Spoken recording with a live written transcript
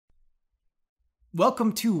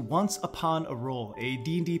Welcome to Once Upon a Roll, a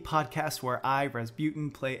D&D podcast where I,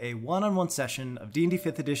 Rasputin, play a one-on-one session of D&D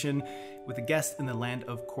 5th edition with a guest in the land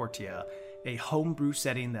of Kortia, a homebrew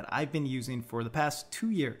setting that I've been using for the past 2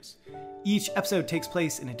 years. Each episode takes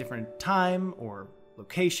place in a different time or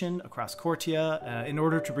location across Kortia in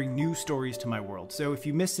order to bring new stories to my world. So if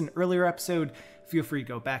you missed an earlier episode, feel free to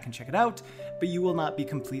go back and check it out, but you will not be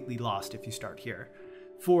completely lost if you start here.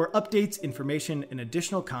 For updates, information, and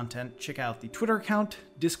additional content, check out the Twitter account,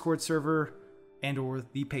 Discord server, and or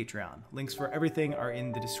the Patreon. Links for everything are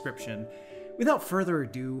in the description. Without further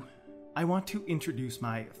ado, I want to introduce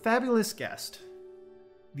my fabulous guest,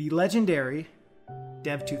 the legendary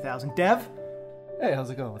Dev2000. Dev? Hey,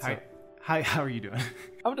 how's it going? What's up? Hi, how are you doing?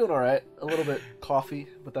 I'm doing alright. A little bit coffee,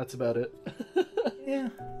 but that's about it. Yeah,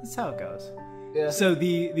 that's how it goes. Yeah. So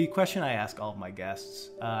the question I ask all of my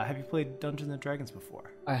guests, have you played Dungeons & Dragons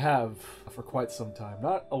before? I have, for quite some time.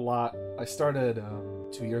 Not a lot. I started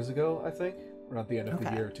 2 years ago, I think, around the end of the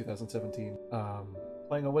year, 2017,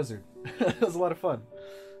 playing a wizard. It was a lot of fun.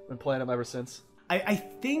 Been playing them ever since. I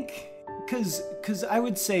think, because I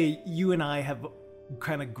would say you and I have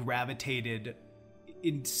kind of gravitated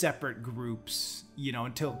in separate groups, you know,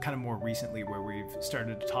 until kind of more recently where we've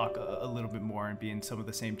started to talk a little bit more and be in some of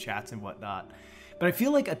the same chats and whatnot. But I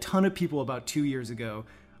feel like a ton of people about 2 years ago,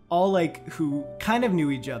 all like who kind of knew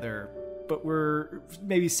each other, but were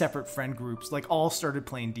maybe separate friend groups, like all started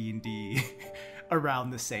playing D&D around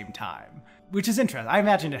the same time, which is interesting. I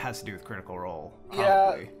imagine it has to do with Critical Role.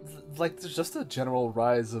 Probably. Yeah, like there's just a general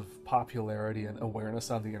rise of popularity and awareness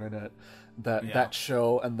on the internet that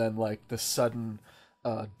show, and then like the sudden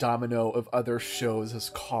domino of other shows has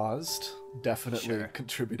caused definitely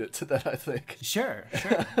contributed to that, I think. Sure.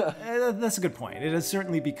 That's a good point. It has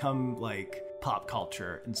certainly become like pop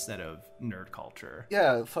culture instead of nerd culture.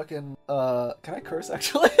 Yeah, fucking can I curse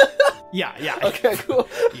actually? Yeah. Okay, cool.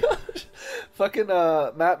 Yeah. Fucking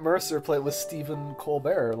Matt Mercer played with Stephen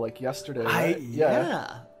Colbert like yesterday, right?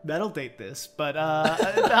 Yeah. That'll date this, but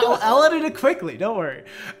I'll edit it quickly, don't worry.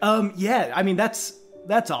 Yeah, I mean that's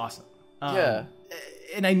awesome. Yeah.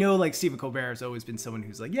 And I know, like, Stephen Colbert has always been someone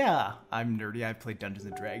who's like, yeah, I'm nerdy, I've played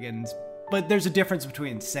Dungeons & Dragons. But there's a difference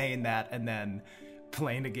between saying that and then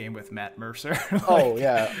playing a game with Matt Mercer. Like, oh,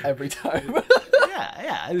 yeah, every time.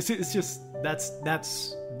 yeah. It's just,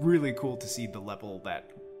 that's really cool to see the level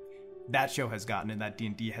that show has gotten and that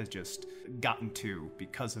D&D has just gotten to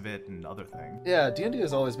because of it and other things. Yeah, D&D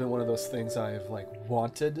has always been one of those things I've, like,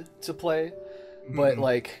 wanted to play. But,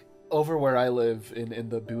 like, over where I live in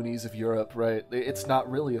the boonies of Europe, right, it's not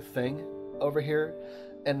really a thing over here.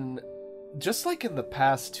 And just like in the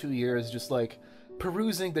past 2 years, just like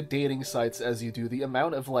perusing the dating sites as you do, the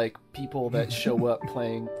amount of like people that show up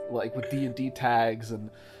playing like with D&D tags and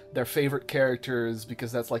their favorite characters,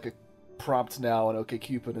 because that's like a prompt now on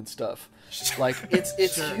OkCupid and stuff. Like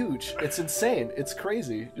it's huge. It's insane. It's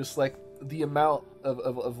crazy. Just like the amount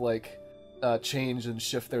of like change and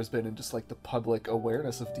shift there's been in just like the public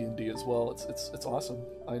awareness of D&D as well. It's awesome.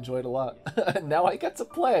 I enjoy it a lot. And now I get to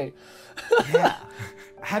play. Yeah.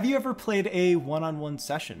 Have you ever played a one-on-one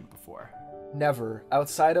session before? Never.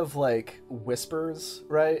 Outside of like whispers,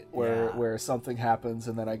 right? Where something happens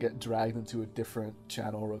and then I get dragged into a different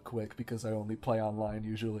channel real quick because I only play online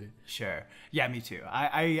usually. Sure. Yeah, me too.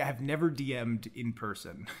 I have never DM'd in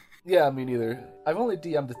person. Yeah, me neither. I've only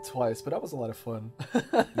DM'd it twice, but that was a lot of fun.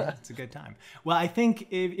 Yeah, it's a good time. Well, I think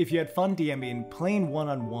if you had fun DMing, playing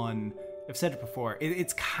one-on-one, I've said it before,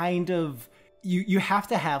 it's kind of, you have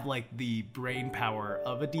to have like the brain power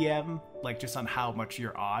of a DM, like just on how much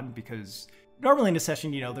you're on, because normally in a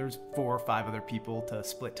session, you know, there's 4 or 5 other people to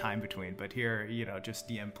split time between, but here, you know, just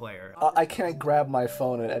DM player. I can't grab my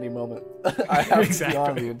phone at any moment. I have to be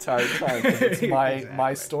on the entire time. It's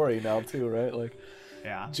my story now too, right? Like,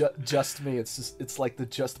 yeah, just me. It's like the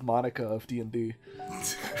Just Monica of D&D.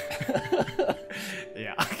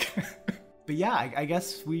 Yeah. But yeah, I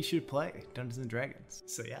guess we should play Dungeons & Dragons.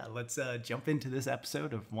 So yeah, let's jump into this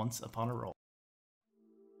episode of Once Upon a Roll.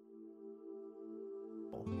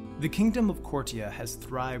 The kingdom of Kortia has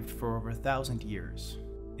thrived for over 1,000 years.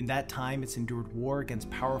 In that time, it's endured war against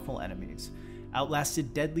powerful enemies,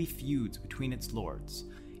 outlasted deadly feuds between its lords,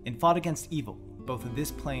 and fought against evil, both of this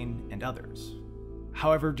plane and others.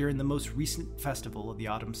 However, during the most recent festival of the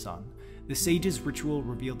Autumn Sun, the sage's ritual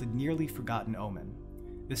revealed a nearly forgotten omen,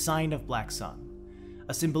 the sign of Black Sun,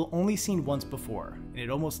 a symbol only seen once before, and it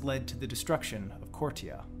almost led to the destruction of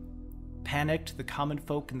Kortia. Panicked, the common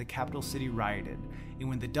folk in the capital city rioted, and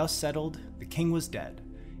when the dust settled, the king was dead,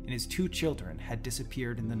 and his 2 children had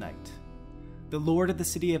disappeared in the night. The lord of the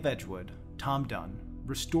city of Edgewood, Tom Dunn,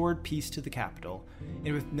 restored peace to the capital,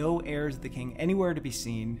 and with no heirs of the king anywhere to be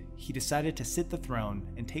seen, he decided to sit the throne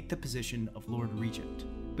and take the position of Lord Regent.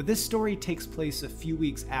 But this story takes place a few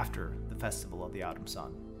weeks after the Festival of the Autumn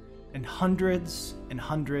Sun, and hundreds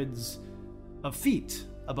of feet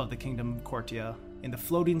above the kingdom of Cortia in the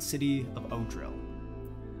floating city of Odril.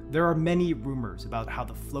 There are many rumors about how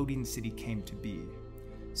the floating city came to be.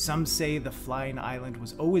 Some say the flying island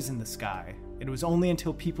was always in the sky, and it was only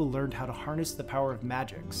until people learned how to harness the power of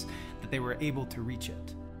magics that they were able to reach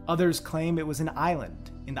it. Others claim it was an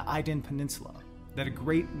island in the Aiden Peninsula that a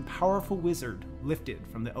great and powerful wizard lifted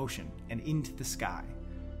from the ocean and into the sky.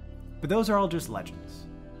 But those are all just legends.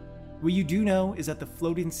 What you do know is that the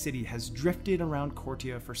floating city has drifted around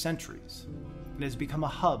Cortia for centuries, and has become a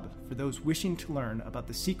hub for those wishing to learn about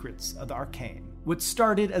the secrets of the arcane. What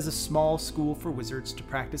started as a small school for wizards to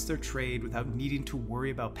practice their trade without needing to worry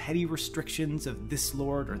about petty restrictions of this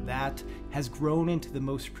lord or that has grown into the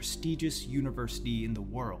most prestigious university in the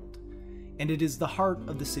world, and it is the heart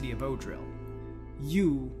of the city of Odril.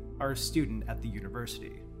 You are a student at the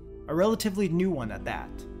university, a relatively new one at that.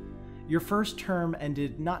 Your first term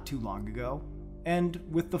ended not too long ago, and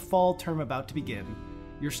with the fall term about to begin,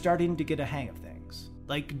 you're starting to get a hang of things.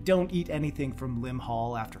 Like, don't eat anything from Lim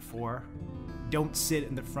Hall after 4. Don't sit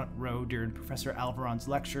in the front row during Professor Alvaron's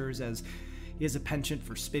lectures as he has a penchant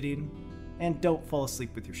for spitting, and don't fall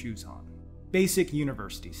asleep with your shoes on. Basic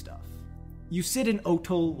university stuff. You sit in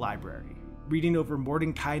Otol Library, reading over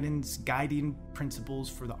Mordenkainen's guiding principles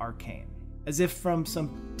for the arcane. As if from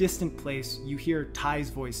some distant place, you hear Ty's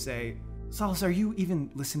voice say, "Solace, are you even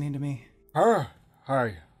listening to me?" Huh?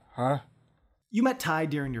 You met Ty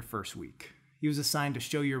during your first week. He was assigned to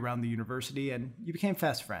show you around the university, and you became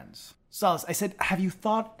fast friends. Solace, I said, have you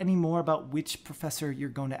thought any more about which professor you're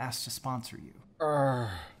going to ask to sponsor you?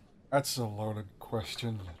 That's a loaded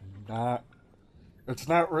question. It's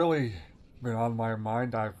not really been on my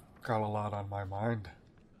mind. I've got a lot on my mind.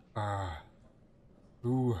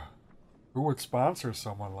 Who would sponsor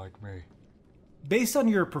someone like me? Based on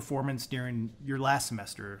your performance during your last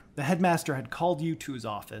semester, the headmaster had called you to his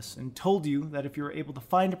office and told you that if you were able to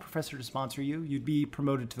find a professor to sponsor you, you'd be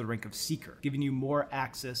promoted to the rank of Seeker, giving you more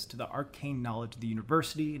access to the arcane knowledge of the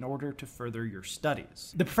university in order to further your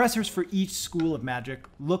studies. The professors for each school of magic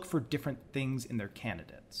look for different things in their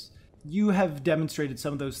candidates. You have demonstrated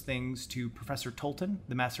some of those things to Professor Tolton,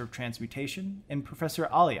 the Master of Transmutation, and Professor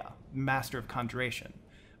Alia, Master of Conjuration.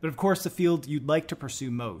 But of course, the field you'd like to pursue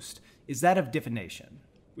most is that of divination,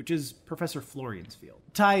 which is Professor Florian's field.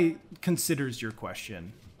 Ty considers your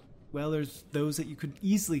question. Well, there's those that you could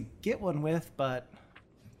easily get one with, but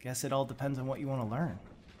I guess it all depends on what you want to learn.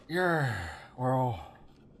 Yeah, well,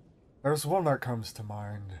 there's one that comes to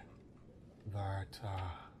mind that,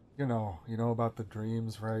 you know about the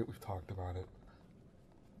dreams, right? We've talked about it.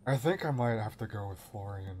 I think I might have to go with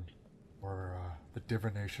Florian for the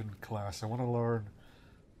divination class. I want to learn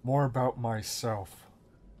more about myself.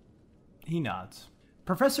 He nods.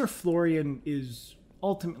 Professor Florian is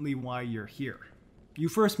ultimately why you're here. You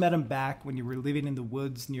first met him back when you were living in the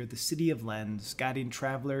woods near the city of Lens, guiding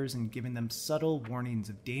travelers and giving them subtle warnings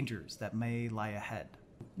of dangers that may lie ahead.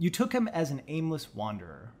 You took him as an aimless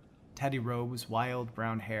wanderer. Tatty robes, wild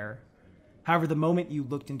brown hair. However, the moment you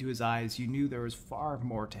looked into his eyes, you knew there was far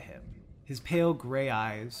more to him. His pale gray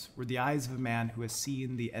eyes were the eyes of a man who has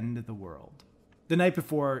seen the end of the world. The night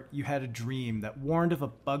before, you had a dream that warned of a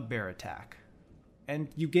bugbear attack, and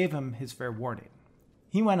you gave him his fair warning.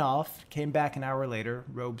 He went off, came back an hour later,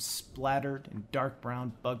 robes splattered in dark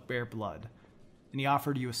brown bugbear blood, and he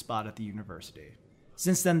offered you a spot at the university.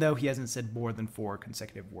 Since then, though, he hasn't said more than 4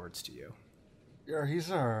 consecutive words to you. Yeah, he's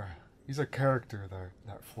a character,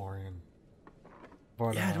 that Florian.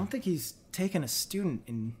 But, I don't think he's taken a student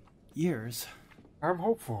in years. I'm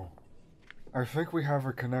hopeful. I think we have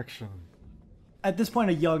a connection. At this point,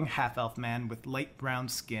 a young half-elf man with light brown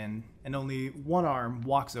skin and only one arm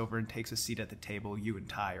walks over and takes a seat at the table you and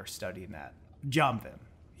Ty are studying at. Jamvin.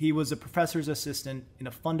 He was a professor's assistant in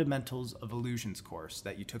a Fundamentals of Illusions course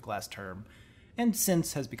that you took last term, and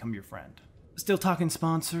since has become your friend. Still talking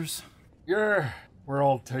sponsors? Yeah, we're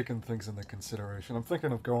all taking things into consideration. I'm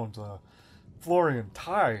thinking of going to Florian.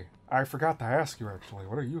 Ty, I forgot to ask you actually,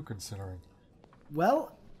 what are you considering?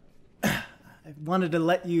 Well, I wanted to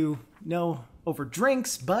let you know over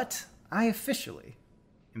drinks, but I officially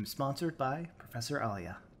am sponsored by Professor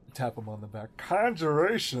Alia. Tap him on the back.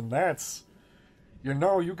 Conjuration, that's...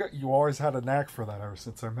 You always had a knack for that ever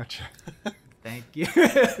since I met you. Thank you.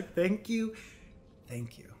 Thank you.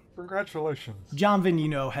 Congratulations.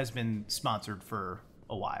 Jamvin, has been sponsored for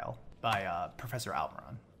a while by Professor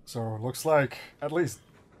Alvaron. So it looks like at least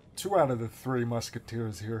 2 out of the 3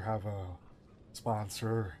 musketeers here have a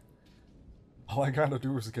sponsor. All I gotta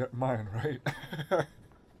do is get mine, right?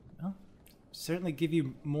 Well, certainly give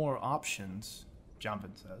you more options,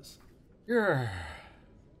 Jonathan says. Yeah.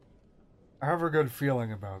 I have a good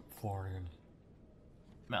feeling about Florian.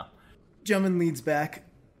 Well, Jumpman leans back.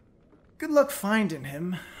 Good luck finding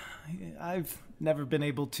him. I've never been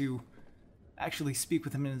able to actually speak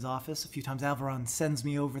with him in his office. A few times Alvaron sends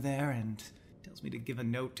me over there and tells me to give a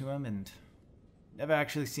note to him, and never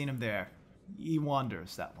actually seen him there. He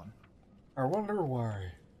wanders, that one. I wonder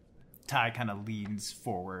why. Ty kind of leans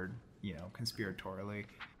forward, conspiratorially.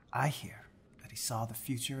 I hear that he saw the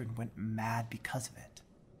future and went mad because of it.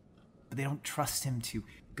 But they don't trust him to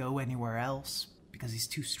go anywhere else because he's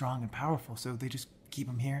too strong and powerful, so they just keep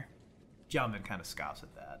him here. Jumpman kind of scoffs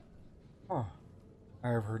at that. Huh. I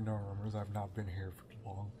have heard no rumors. I've not been here for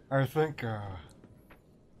long. I think,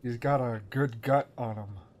 he's got a good gut on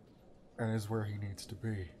him and is where he needs to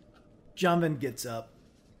be. Jumpman gets up.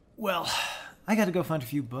 Well, I gotta go find a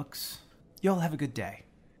few books. Y'all have a good day.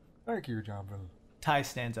 Thank you, Jonathan. Ty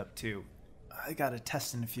stands up too. I got a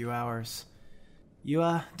test in a few hours.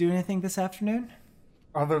 You, do anything this afternoon?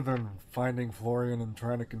 Other than finding Florian and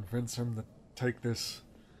trying to convince him to take this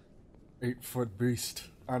 8-foot beast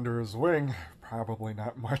under his wing, probably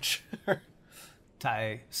not much.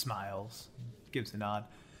 Ty smiles, gives a nod.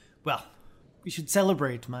 Well, we should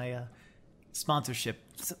celebrate my sponsorship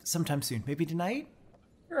sometime soon. Maybe tonight?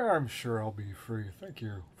 Yeah, I'm sure I'll be free. Thank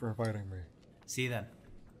you for inviting me. See you then.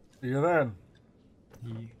 See you then.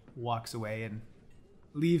 He walks away and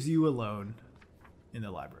leaves you alone in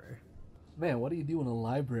the library. Man, what do you do in a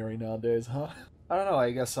library nowadays, huh? I don't know,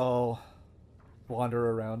 I guess I'll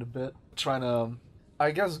wander around a bit. Trying to,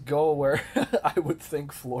 I guess, go where I would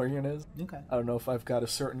think Florian is. Okay. I don't know if I've got a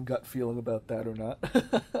certain gut feeling about that or not.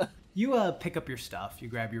 You pick up your stuff. You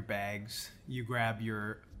grab your bags. You grab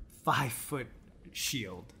your 5-foot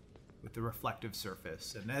shield with the reflective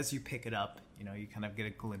surface. And as you pick it up, you kind of get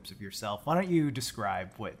a glimpse of yourself. Why don't you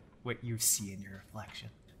describe what you see in your reflection?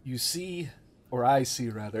 You see, or I see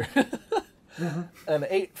rather, an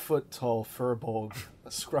 8-foot tall furball,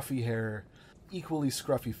 scruffy hair, equally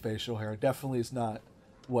scruffy facial hair. Definitely is not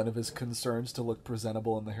one of his concerns to look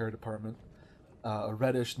presentable in the hair department. A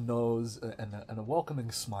reddish nose and a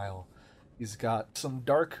welcoming smile. He's got some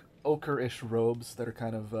dark ochre-ish robes that are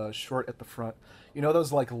kind of short at the front. You know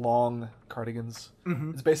those long cardigans?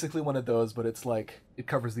 Mm-hmm. It's basically one of those, but it's it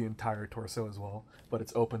covers the entire torso as well, but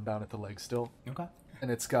it's open down at the leg still. Okay. And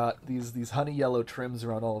it's got these honey yellow trims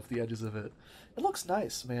around all of the edges of it. It looks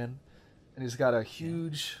nice, man. And he's got a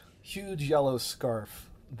huge yellow scarf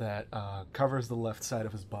that covers the left side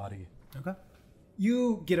of his body. Okay.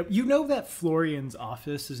 You get up. You know that Florian's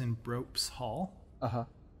office is in Bropes Hall. Uh-huh.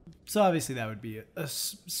 So obviously that would be a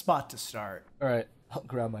spot to start. All right. I'll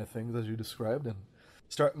grab my things as you described and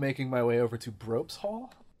start making my way over to Bropes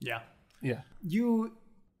Hall. Yeah. Yeah. You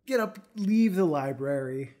get up, leave the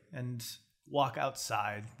library, and walk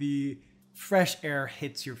outside. The fresh air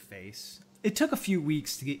hits your face. It took a few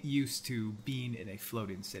weeks to get used to being in a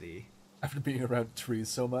floating city. After being around trees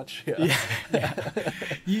so much, yeah.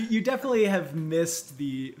 You definitely have missed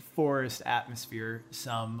the forest atmosphere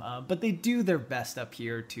some, but they do their best up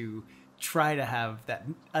here to try to have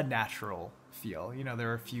a natural feel.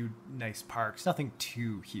 There are a few nice parks, nothing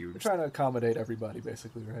too huge. We're trying to accommodate everybody,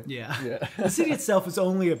 basically, right? Yeah. The city itself is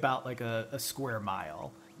only about a square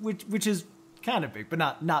mile, which is kind of big, but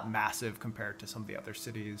not massive compared to some of the other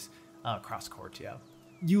cities across Cortia.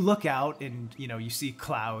 You look out and, you see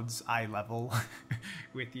clouds eye level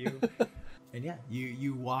with you. And yeah,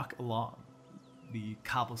 you walk along the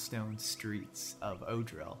cobblestone streets of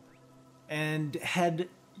Odril and head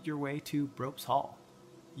your way to Bropes Hall.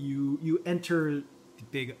 You enter the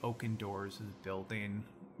big oaken doors of the building,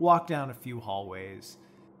 walk down a few hallways,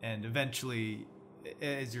 and eventually,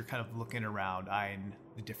 as you're kind of looking around, eyeing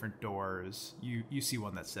the different doors, you see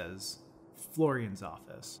one that says Florian's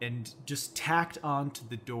office, and just tacked onto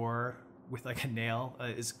the door with a nail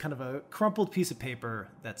is kind of a crumpled piece of paper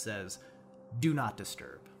that says "Do not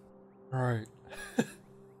disturb." Right.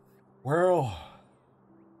 Well,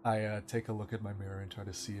 I take a look at my mirror and try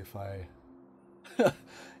to see if I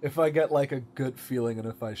if I get a good feeling and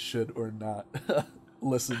if I should or not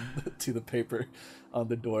listen to the paper on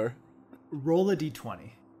the door. Roll a d20.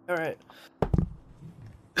 All right.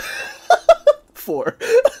 4.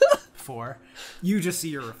 4. You just see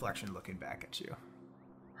your reflection looking back at you.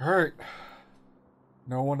 Alright.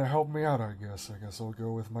 No one to help me out, I guess. I guess I'll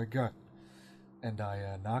go with my gut. And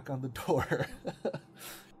I knock on the door.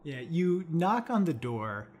 Yeah, you knock on the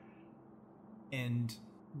door and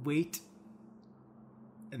wait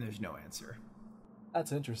And there's no answer.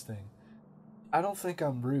 That's interesting. I don't think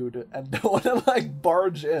I'm rude and don't want to, like,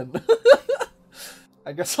 barge in.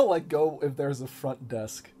 I guess I'll, like, go if there's a front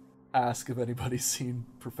desk, ask if anybody's seen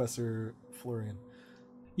Professor Florian.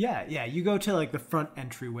 Yeah, you go to, like, the front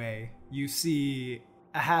entryway. You see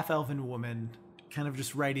a half-elven woman kind of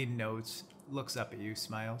just writing notes, looks up at you,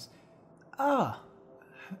 smiles. How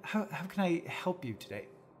can I help you today?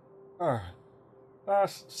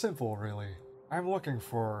 Simple, really. I'm looking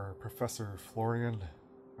for Professor Florian.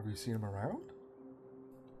 Have you seen him around?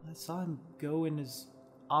 I saw him go in his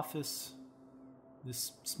office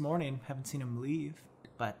this morning. Haven't seen him leave.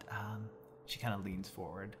 But, she kind of leans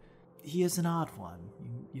forward. He is an odd one.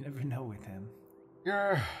 You never know with him.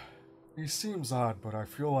 Yeah, he seems odd, but I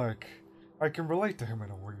feel like I can relate to him in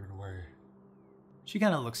a weird way. She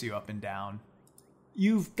kind of looks you up and down.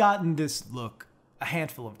 You've gotten this look a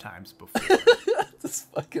handful of times before. This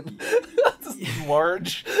fucking... this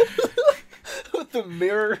large... with the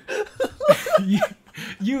mirror.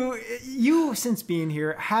 You, since being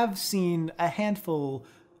here, have seen a handful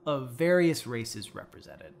of various races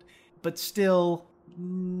represented. But still,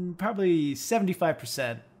 probably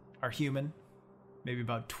 75% are human. Maybe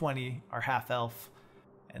about 20 are half-elf.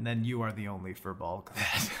 And then you are the only Furbolg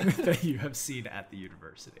that you have seen at the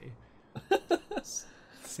university.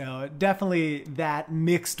 So definitely that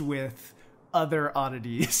mixed with other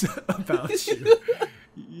oddities about you.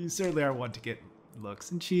 You certainly are one to get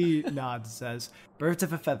looks. And she nods and says, birds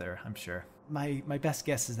of a feather, I'm sure. My best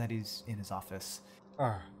guess is that he's in his office.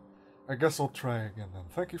 I guess I'll try again then.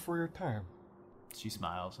 Thank you for your time. She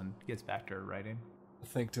smiles and gets back to her writing. I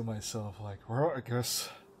think to myself, like, Well, I guess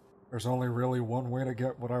there's only really one way to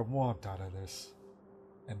get what I want out of this.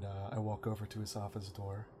 and I walk over to his office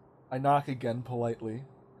door. I knock again politely,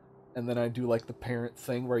 and then I do, like, the parent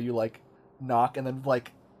thing where you, like, knock and then,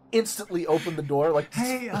 like, instantly open the door, like,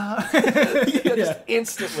 Hey, just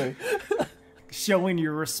instantly. Showing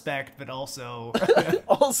your respect, but also...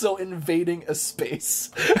 Also invading a space.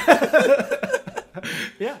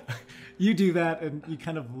 Yeah. You do that, and you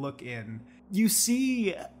kind of look in. You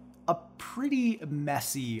see a pretty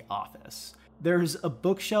messy office. There's a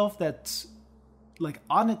bookshelf that's, like,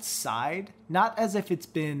 on its side, not as if it's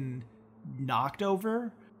been knocked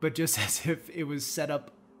over, but just as if it was set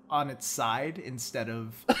up on its side instead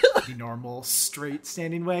of the normal straight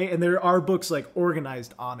standing way. And there are books, like,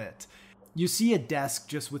 organized on it. You see a desk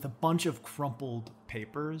just with a bunch of crumpled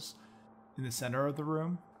papers in the center of the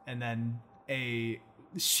room, and then a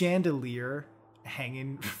chandelier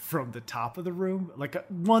hanging from the top of the room, like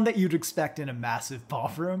one that you'd expect in a massive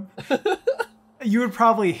ballroom. You would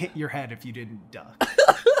probably hit your head if you didn't duck.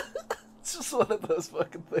 It's just one of those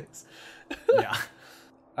fucking things. Yeah.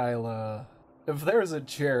 If there's a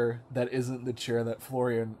chair that isn't the chair that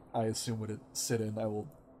Florian, I assume, would sit in, I will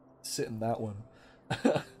sit in that one.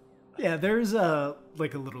 Yeah, there's a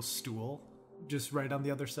little stool just right on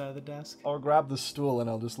the other side of the desk. I'll grab the stool and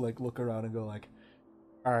I'll just, like, look around and go, like,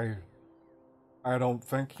 I don't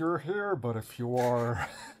think you're here, but if you are,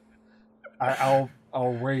 I'll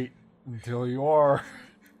wait until you are.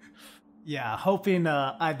 Yeah, hoping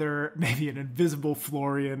either maybe an invisible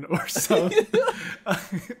Florian or some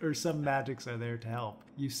or some magics are there to help.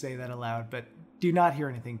 You say that aloud, but do not hear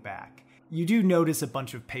anything back. You do notice a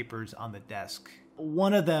bunch of papers on the desk.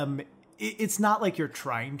 One of them, it's not like you're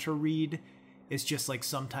trying to read. It's just like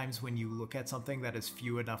sometimes when you look at something that has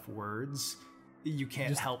few enough words, you can't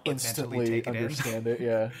just help but instantly mentally take it understand it,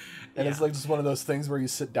 yeah. And it's like just one of those things where you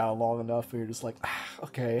sit down long enough and you're just like,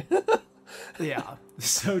 okay. Yeah.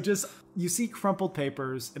 So just, you see crumpled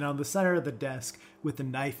papers, and on the center of the desk with a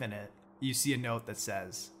knife in it, you see a note that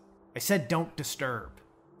says, I said don't disturb.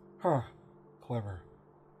 Huh. Clever.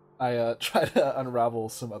 I try to unravel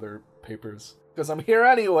some other papers, because I'm here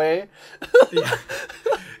anyway. Yeah.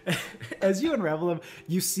 As you unravel them,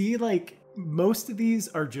 you see, like, most of these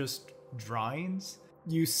are just drawings.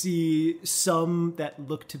 You see some that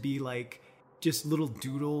look to be, like, just little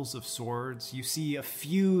doodles of swords. You see a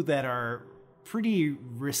few that are pretty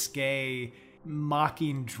risque,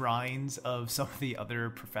 mocking drawings of some of the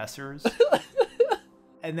other professors.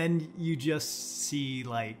 And then you just see,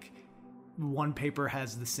 like, one paper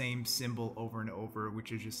has the same symbol over and over,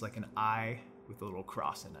 which is just like an eye with a little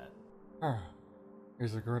cross in it. Huh.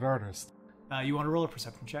 He's a good artist. You want to roll a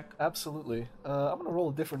perception check? Absolutely. I'm going to roll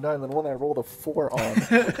a different die than the one I rolled a 4 on.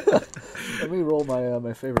 Let me roll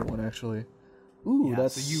my favorite one, actually. Ooh, Yeah,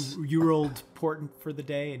 that's... so you rolled Portent for the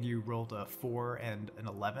day, and you rolled a 4 and an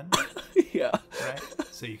 11, Yeah. right?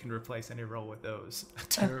 So you can replace any roll with those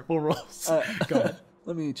terrible rolls. Go ahead.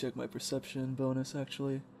 Let me check my perception bonus,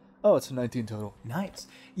 actually. Oh, it's a 19 total. Nice.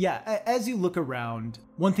 Yeah, as you look around,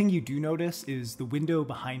 one thing you do notice is the window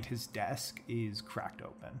behind his desk is cracked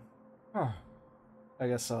open. Huh. I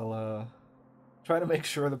guess I'll try to make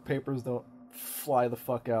sure the papers don't fly the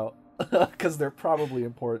fuck out, because they're probably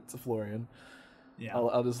important to Florian. Yeah.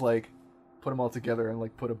 I'll just like put them all together and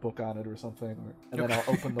like put a book on it or something, and then I'll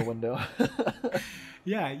open the window.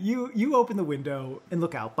 Yeah, you open the window and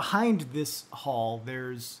look out. Behind this hall,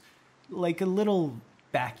 there's like a little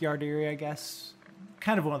backyard area, I guess.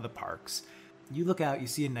 Kind of one of the parks. You look out, you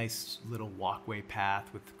see a nice little walkway path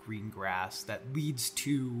with green grass that leads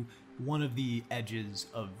to one of the edges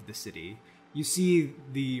of the city. You see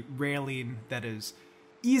the railing that is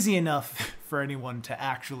easy enough for anyone to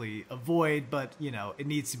actually avoid, but, you know, it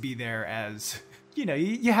needs to be there as, you know,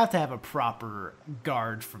 you have to have a proper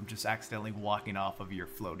guard from just accidentally walking off of your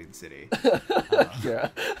floating city. Yeah.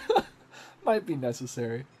 Might be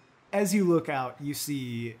necessary. As you look out, you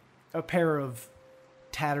see a pair of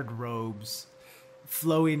tattered robes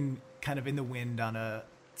flowing kind of in the wind on a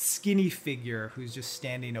skinny figure who's just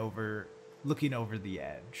standing over, looking over the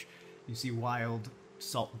edge. You see wild,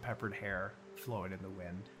 salt and peppered hair flowing in the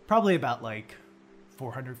wind. Probably about like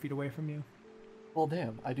 400 feet away from you. Well,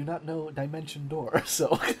 damn, I do not know Dimension Door,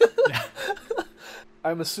 so... Yeah.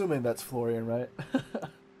 I'm assuming that's Florian, right?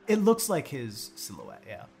 It looks like his silhouette,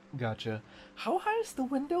 yeah. Gotcha. How high is the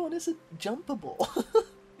window and is it jumpable?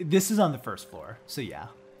 This is on the first floor, so yeah.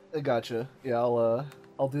 Gotcha. Yeah,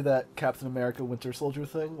 I'll do that Captain America Winter Soldier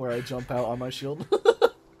thing where I jump out on my shield.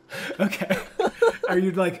 Okay. Are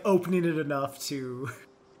you like opening it enough to...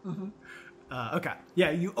 Mm-hmm. Okay.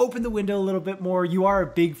 Yeah, you open the window a little bit more. You are a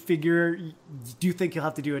big figure. You do think you'll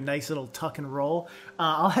have to do a nice little tuck and roll.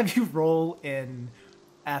 I'll have you roll an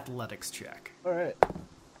athletics check. All right.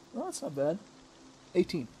 Well, that's not bad.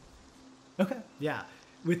 18. Okay. Yeah.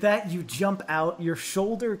 With that, you jump out. Your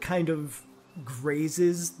shoulder kind of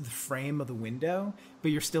grazes the frame of the window,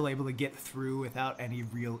 but you're still able to get through without any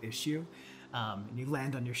real issue. And you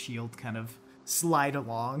land on your shield, kind of slide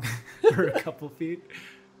along for a couple feet.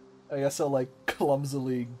 I guess I'll like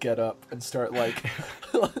clumsily get up and start like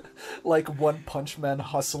like One Punch Man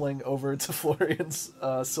hustling over to Florian's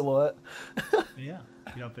silhouette. Yeah,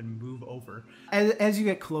 get up and move over. As you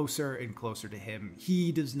get closer and closer to him,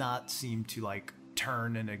 he does not seem to like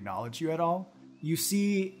turn and acknowledge you at all. You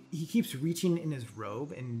see he keeps reaching in his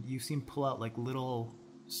robe, and you see him pull out like little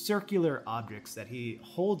circular objects that he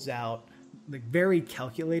holds out like very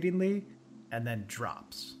calculatingly and then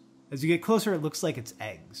drops. As you get closer, it looks like it's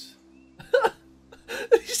eggs.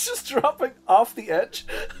 He's just dropping off the edge.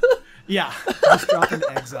 Yeah, just dropping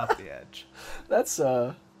eggs off the edge. That's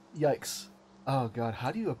yikes. Oh god,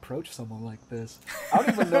 how do you approach someone like this? I don't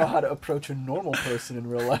even know how to approach a normal person in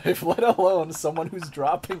real life, let alone someone who's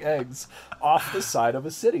dropping eggs off the side of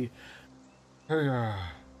a city. Hey,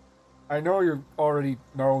 I know you already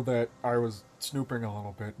know that I was snooping a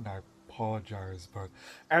little bit, and I apologize, but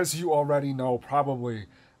as you already know, probably,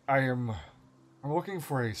 I'm looking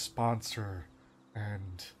for a sponsor,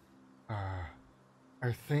 and,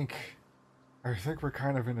 I think we're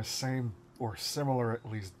kind of in the same, or similar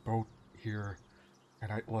at least, boat here,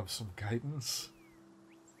 and I'd love some guidance.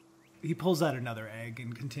 He pulls out another egg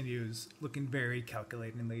and continues looking very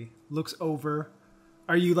calculatingly. Looks over.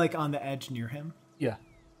 Are you like on the edge near him? Yeah.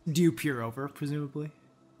 Do you peer over, presumably?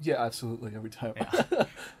 Yeah, absolutely, every time. Yeah.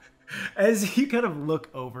 As you kind of look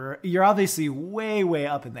over, you're obviously way, way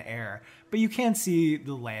up in the air, but you can't see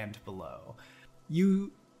the land below.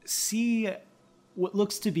 You see what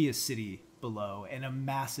looks to be a city below and a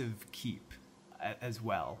massive keep as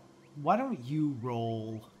well. Why don't you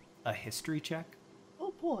roll a history check?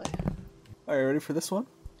 Oh boy. Are you ready for this one?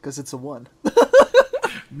 Because it's a 1.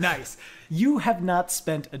 Nice. You have not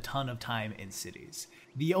spent a ton of time in cities.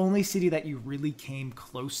 The only city that you really came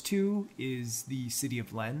close to is the city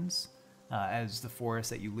of Lens, as the forest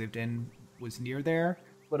that you lived in was near there.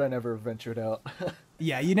 But I never ventured out.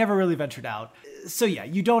 Yeah, you never really ventured out. So yeah,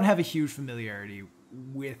 you don't have a huge familiarity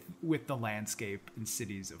with the landscape and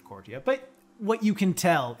cities of Cortia. But what you can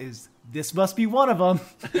tell is this must be one of them.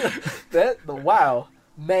 Wow.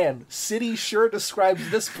 Man, city sure describes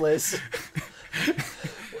this place.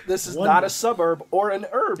 This is not a suburb or an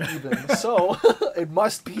herb even, so it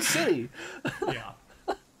must be city. Yeah.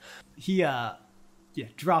 He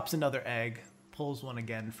drops another egg, pulls one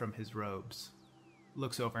again from his robes,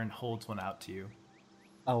 looks over and holds one out to you.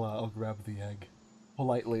 I'll grab the egg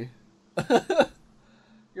politely.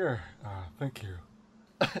 Here, thank you.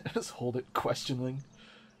 I just hold it questioning,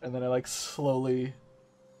 and then I like slowly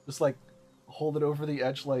just like hold it over the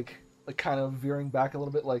edge, like kind of veering back a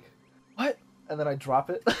little bit, like what? And then I drop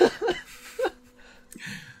it.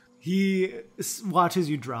 He watches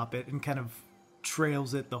you drop it and kind of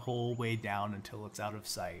trails it the whole way down until it's out of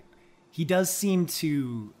sight. He does seem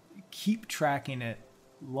to keep tracking it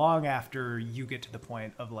long after you get to the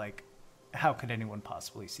point of like, how could anyone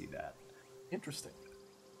possibly see that? Interesting.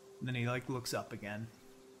 And then he like looks up again.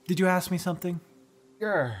 Did you ask me something?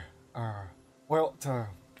 Yeah. Well,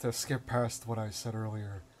 to skip past what I said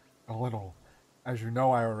earlier a little, as you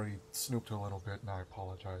know, I already snooped a little bit, and I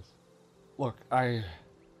apologize. Look,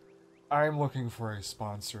 I'm looking for a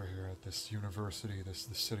sponsor here at this university, the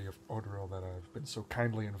city of Odril that I've been so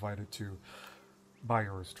kindly invited to by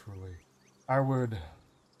yours truly. I would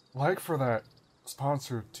like for that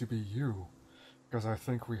sponsor to be you, because I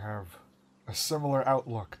think we have a similar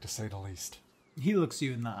outlook, to say the least. He looks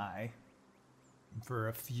you in the eye for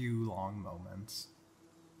a few long moments.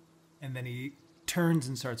 And then he turns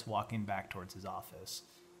and starts walking back towards his office.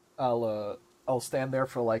 I'll stand there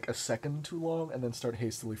for like a second too long and then start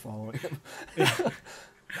hastily following him.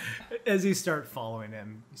 As you start following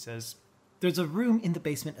him, he says, "There's a room in the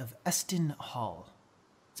basement of Eston Hall.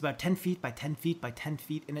 It's about 10 feet by 10 feet by 10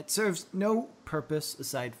 feet, and it serves no purpose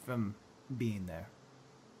aside from being there.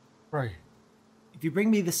 Right. If you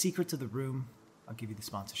bring me the secrets of the room, I'll give you the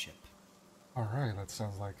sponsorship." Alright, that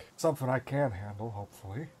sounds like something I can handle,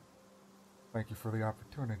 hopefully. Thank you for the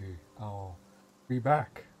opportunity. I'll be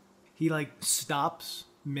back. He like stops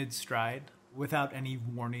mid-stride without any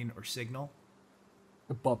warning or signal.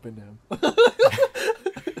 Bumping him.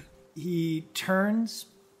 He turns,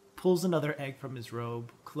 pulls another egg from his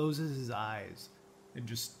robe, closes his eyes, and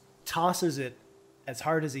just tosses it as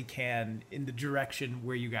hard as he can in the direction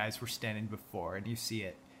where you guys were standing before, and you see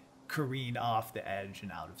it careen off the edge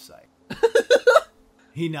and out of sight.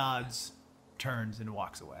 He nods, turns, and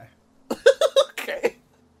walks away. Okay.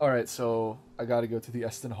 Alright, so I gotta go to the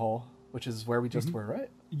Eston Hall, which is where we just were, right?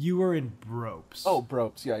 You were in Bropes. Oh,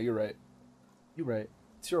 Bropes. Yeah, you're right. You're right.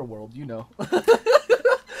 It's your world, you know.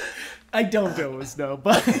 I don't always know,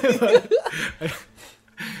 but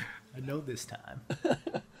I know this time.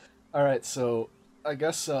 Alright, so I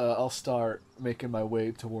guess I'll start making my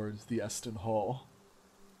way towards the Eston Hall.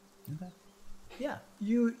 Okay. Yeah,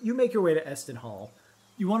 you make your way to Eston Hall.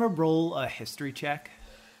 You want to roll a history check?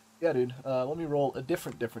 Yeah, dude. Let me roll a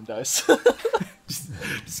different dice.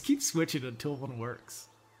 Just keep switching until one works.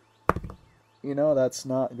 You know, that's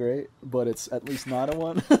not great, but it's at least not a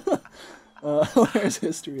 1. Where's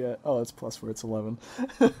history at? Oh, it's +4, it's 11.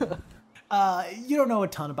 You don't know a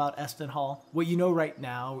ton about Eston Hall. What you know right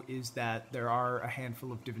now is that there are a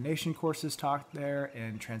handful of divination courses taught there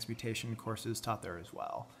and transmutation courses taught there as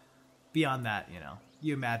well. Beyond that,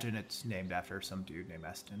 you imagine it's named after some dude named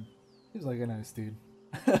Eston. He's like a nice dude.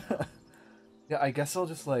 Yeah, I guess I'll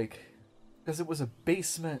just because it was a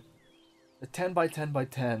basement, a 10 by 10 by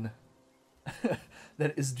 10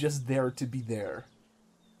 that is just there to be there.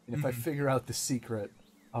 And if I figure out the secret,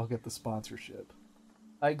 I'll get the sponsorship.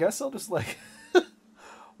 I guess I'll just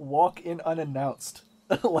walk in unannounced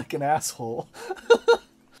like an asshole.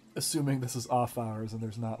 Assuming this is off hours and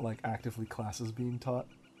there's not actively classes being taught.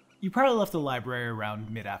 You probably left the library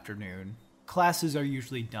around mid-afternoon. Classes are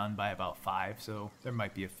usually done by about 5, so there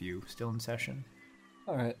might be a few still in session.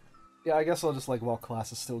 Alright. Yeah, I guess I'll just while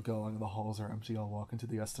class is still going and the halls are empty, I'll walk into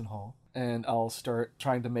the Eston Hall. And I'll start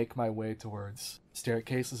trying to make my way towards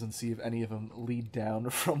staircases and see if any of them lead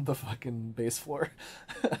down from the fucking base floor.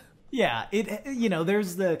 Yeah,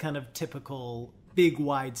 there's the kind of typical big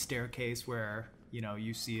wide staircase where,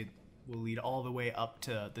 you see it will lead all the way up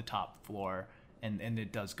to the top floor. And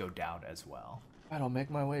it does go down as well. I'll make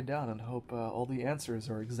my way down and hope all the answers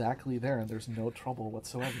are exactly there and there's no trouble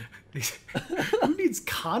whatsoever. Who needs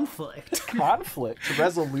conflict? Conflict?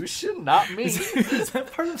 Resolution? Not me. Is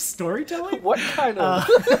that part of storytelling? What kind of...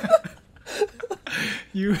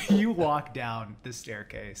 You walk down the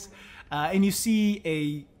staircase, and you see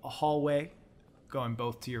a hallway going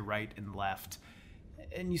both to your right and left.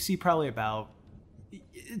 And you see probably about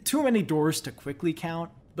too many doors to quickly count,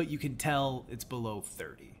 but you can tell it's below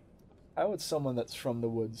 30. How would someone that's from the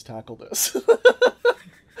woods tackle this?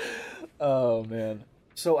 Oh, man.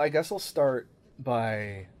 So I guess I'll start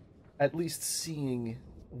by at least seeing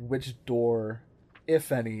which door,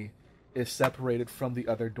 if any, is separated from the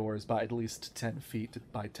other doors by at least 10 feet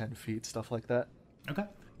by 10 feet, stuff like that. Okay.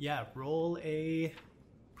 Yeah, roll a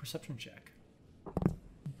perception check.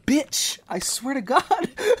 Bitch! I swear to God!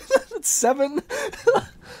 That's 7.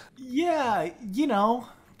 Yeah,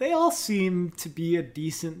 they all seem to be a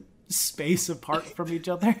decent space apart from each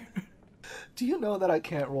other. Do you know that I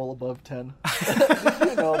can't roll above 10? Do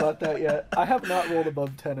you know about that yet? I have not rolled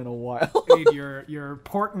above 10 in a while. Dude, your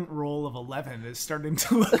portent roll of 11 is starting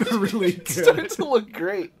to look really good. It's starting to look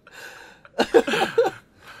great.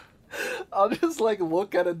 I'll just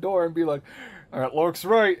look at a door and be like, "That looks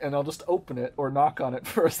right," and I'll just open it or knock on it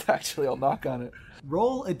first. Actually, I'll knock on it.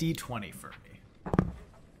 Roll a d20 for me.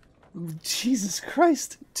 Jesus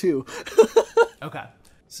Christ, 2. Okay.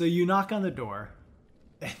 So you knock on the door,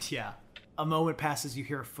 and yeah, a moment passes, you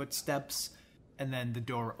hear footsteps, and then the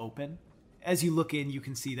door open. As you look in, you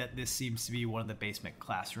can see that this seems to be one of the basement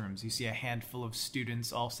classrooms. You see a handful of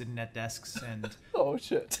students all sitting at desks, and Oh,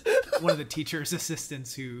 shit. one of the teacher's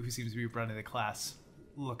assistants who seems to be running the class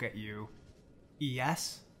look at you.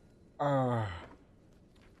 Yes?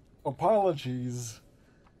 Apologies.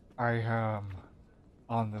 I am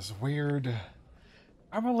on this weird...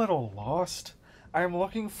 I'm a little lost. I am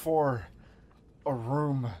looking for a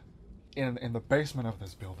room in the basement of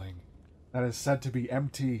this building that is said to be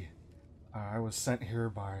empty. I was sent here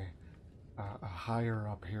by a higher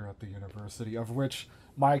up here at the university, of which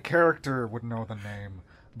my character would know the name,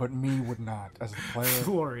 but me would not, as the player.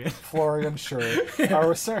 Florian. Florian, sure. I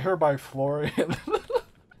was sent here by Florian.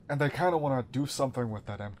 And they kind of want to do something with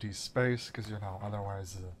that empty space, because,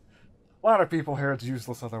 otherwise... a lot of people here, it's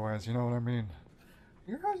useless otherwise, you know what I mean?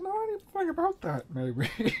 You guys know anything about that, maybe?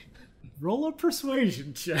 Roll a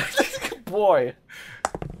persuasion check. Boy.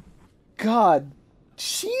 God.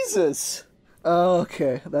 Jesus.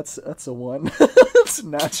 Okay, that's a 1. That's a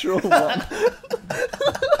natural 1.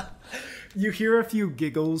 You hear a few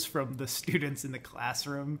giggles from the students in the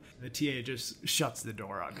classroom. The TA just shuts the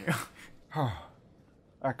door on you.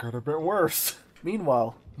 That could have been worse.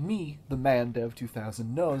 Meanwhile, me, the man Dev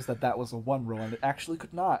 2000, knows that was a 1 roll, and it actually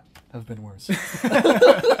could not have been worse.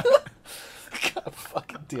 God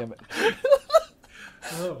fucking damn it.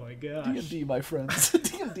 Oh my gosh. D&D, my friends.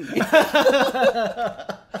 D&D.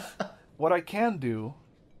 What I can do,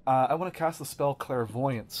 I want to cast the spell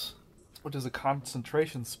Clairvoyance, which is a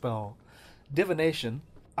concentration spell. Divination,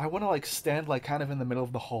 I want to stand kind of in the middle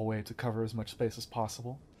of the hallway to cover as much space as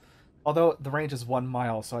possible. Although the range is 1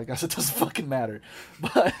 mile, so I guess it doesn't fucking matter.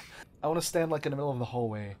 But I want to stand in the middle of the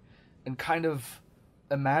hallway and kind of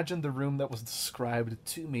imagine the room that was described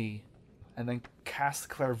to me, and then cast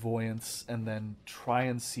Clairvoyance, and then try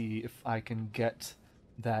and see if I can get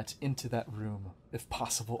that into that room, if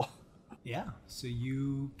possible. Yeah, so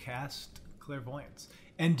you cast Clairvoyance.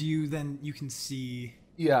 And you can see...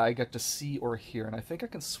 Yeah, I get to see or hear, and I think I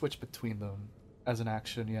can switch between them as an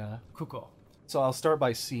action, yeah. Cool. So I'll start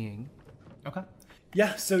by seeing. Okay.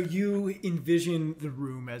 Yeah, so you envision the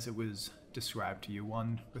room as it was described to you,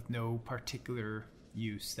 one with no particular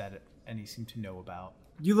use that any seem to know about.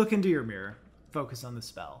 You look into your mirror, focus on the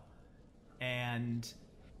spell, and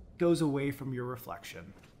goes away from your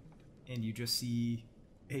reflection, and you just see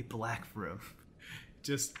a black room.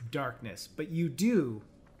 Just darkness. But you do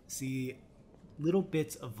see little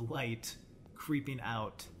bits of light creeping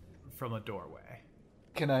out from a doorway.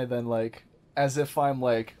 Can I then, as if I'm,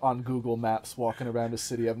 on Google Maps walking around a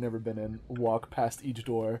city I've never been in, walk past each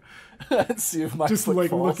door and see if my just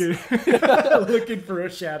footfalls... looking for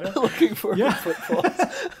a shadow. Looking for footfalls.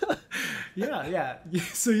 Yeah.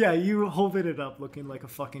 So you holding it up looking like a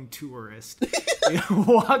fucking tourist. You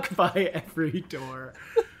walk by every door.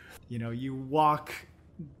 You walk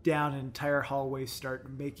down an entire hallway,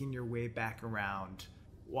 start making your way back around,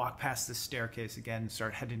 walk past the staircase again,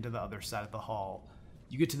 start heading to the other side of the hall.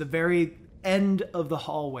 You get to the very end of the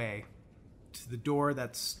hallway, to the door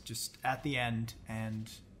that's just at the end,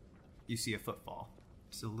 and you see a footfall.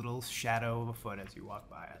 Just a little shadow of a foot as you walk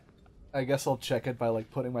by it. I guess I'll check it by,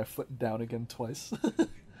 putting my foot down again twice.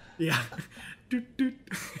 Yeah. Doot, doot.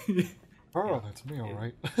 Oh, that's me,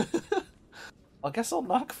 alright. I guess I'll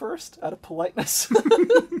knock first, out of politeness.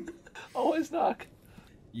 Always knock.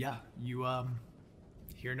 Yeah, you,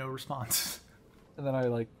 hear no response. And then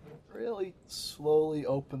I, really slowly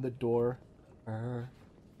open the door.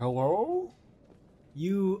 Hello?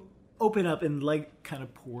 You open up and light kind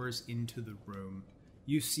of pours into the room.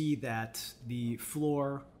 You see that the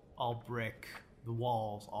floor, all brick, the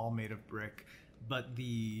walls, all made of brick, but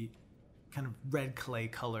the kind of red clay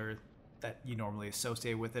color that you normally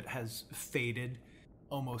associate with it has faded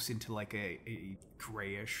almost into a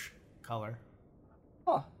grayish color.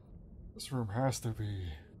 Huh. This room has to be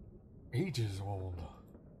ages old.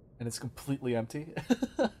 And it's completely empty.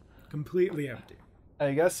 Completely empty.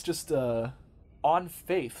 I guess just on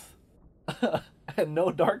faith and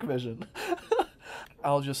no dark vision.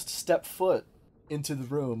 I'll just step foot into the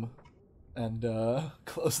room and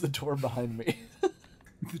close the door behind me.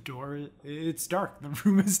 The door, it's dark. The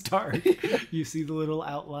room is dark. You see the little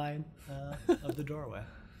outline of the doorway.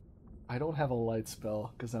 I don't have a light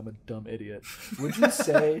spell because I'm a dumb idiot. Would you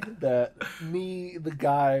say that me, the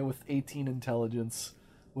guy with 18 intelligence,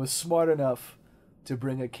 was smart enough to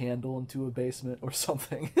bring a candle into a basement or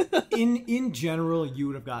something? In general, you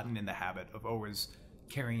would have gotten in the habit of always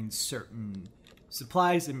carrying certain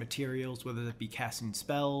supplies and materials, whether it be casting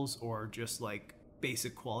spells or just like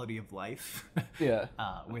basic quality of life Yeah.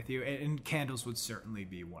 with you, and candles would certainly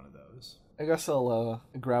be one of those. I guess I'll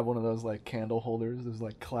grab one of those like candle holders, those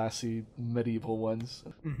like classy medieval ones.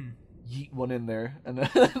 Mm-hmm. Yeet one in there, and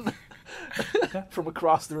then from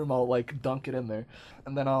across the room I'll like dunk it in there,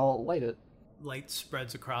 and then I'll light it. Light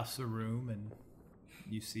spreads across the room, and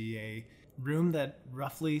you see a room that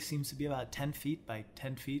roughly seems to be about 10 feet by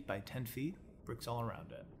 10 feet by 10 feet. Bricks all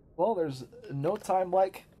around it. Well, there's no time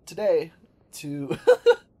like today to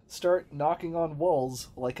start knocking on walls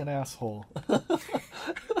like an asshole.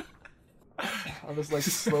 I'll just like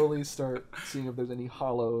slowly start seeing if there's any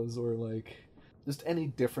hollows or like just any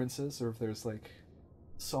differences, or if there's like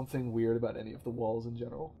something weird about any of the walls in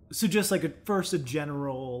general. So just like a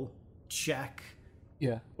general check,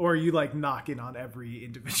 Yeah. or are you like knocking on every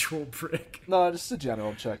individual brick? No, just a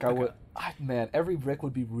general check. Man, every brick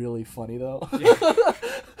would be really funny though. Yeah.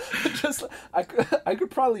 Just I could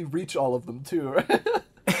probably reach all of them too, right?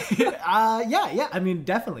 Yeah. I mean,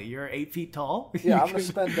 definitely. You're 8 feet tall. Yeah, I'm gonna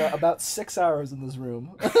spend about 6 hours in this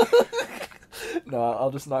room. No,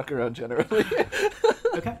 I'll just knock around generally.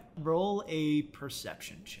 Okay. Roll a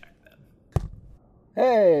perception check then.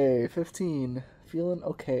 Hey, 15. Feeling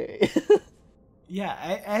okay.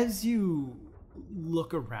 Yeah, as you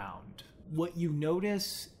look around, what you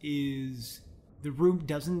notice is the room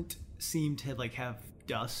doesn't seem to like have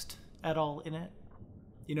dust at all in it.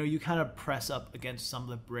 You know, you kind of press up against some of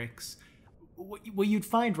the bricks. What you'd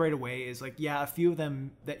find right away is like, yeah, a few of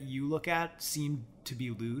them that you look at seem to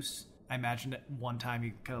be loose. I imagine at one time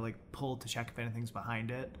you kind of like pull to check if anything's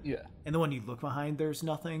behind it. Yeah. And then when you look behind, there's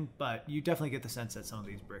nothing, but you definitely get the sense that some of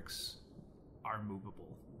these bricks are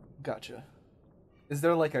movable. Gotcha. Is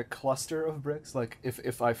there like a cluster of bricks? Like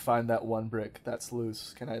if I find that one brick that's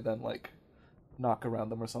loose, can I then like knock around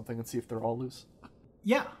them or something and see if they're all loose?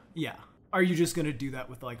 Yeah. Are you just going to do that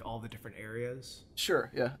with like all the different areas?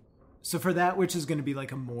 Sure, yeah. So for that, which is going to be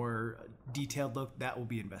like a more detailed look, that will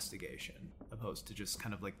be investigation, opposed to just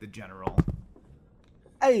kind of like the general.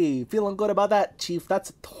 Hey, feeling good about that, Chief.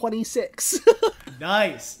 That's 26.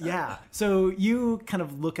 Nice, yeah. So you kind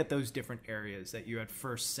of look at those different areas that you at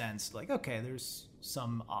first sensed, like, okay, there's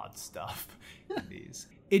some odd stuff in these.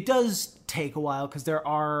 It does take a while because there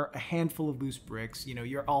are a handful of loose bricks. You know,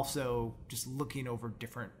 you're also just looking over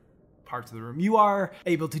different parts of the room. You are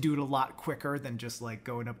able to do it a lot quicker than just like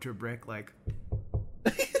going up to a brick, like,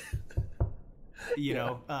 you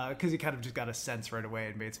know, because you kind of just got a sense right away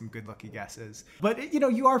and made some good lucky guesses. But, you know,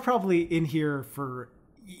 you are probably in here for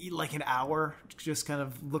like an hour, just kind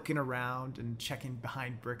of looking around and checking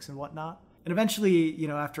behind bricks and whatnot. And eventually, you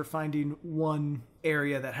know, after finding one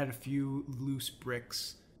area that had a few loose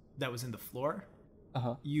bricks that was in the floor,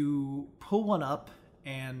 you pull one up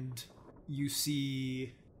and you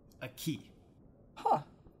see a key. Huh.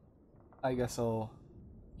 I guess I'll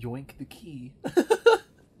yoink the key.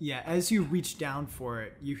 Yeah, as you reach down for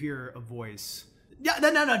it, you hear a voice.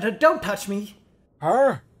 No, don't touch me.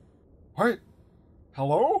 Huh? Wait.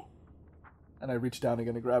 Hello? And I reach down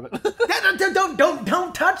again to grab it.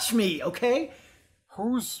 Don't touch me, okay?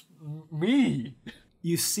 Who's me?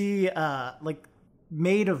 You see, like,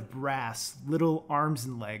 made of brass, little arms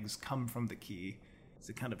and legs come from the key. As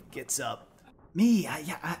it kind of gets up. Me, I'm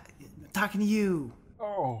talking to you.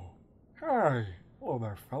 Oh, hi. Hello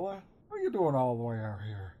there, fella. What are you doing all the way out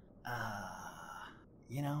here?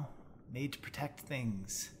 You know, made to protect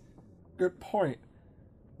things. Good point.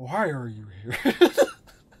 Why are you here?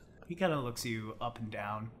 He kind of looks you up and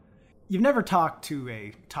down. You've never talked to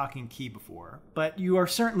a talking key before, but you are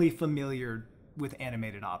certainly familiar with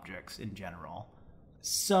animated objects in general.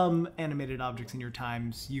 Some animated objects in your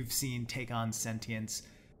times you've seen take on sentience.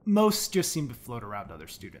 Most just seem to float around other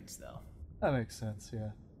students, though. That makes sense,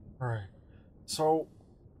 yeah. Right. So,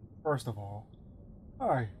 first of all,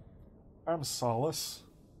 hi. I'm Solace.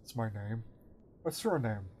 It's my name. What's your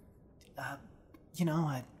name? You know,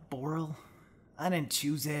 Boral. I didn't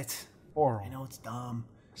choose it. Oral. I know it's dumb.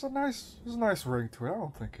 There's a nice ring to it. I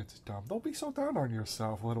don't think it's dumb. Don't be so down on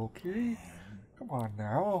yourself, little key. Come on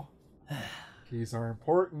now. Keys are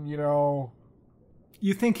important, you know.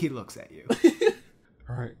 You think he looks at you.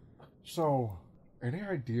 Right. So, any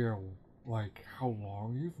idea, like, how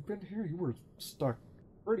long you've been here? You were stuck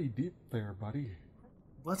pretty deep there, buddy.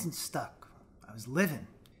 wasn't stuck. I was living.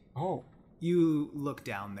 Oh, You look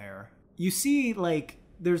down there. You see, like,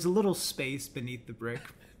 there's a little space beneath the brick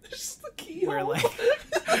There's the key. where, like,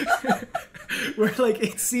 where, like,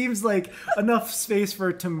 it seems like enough space for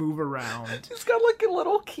it to move around. It's got like a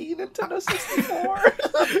little key Nintendo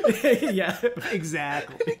 64. Yeah,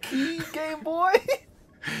 exactly. Key Game Boy.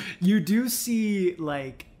 You do see,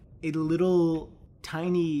 like, a little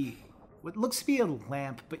tiny, what looks to be a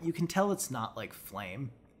lamp, but you can tell it's not, like, flame.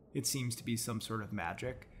 It seems to be some sort of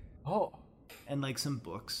magic. Oh. And, like, some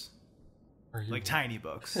books. are you Like, tiny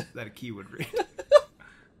books that a key would read.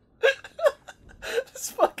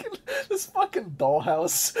 This fucking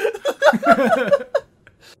dollhouse.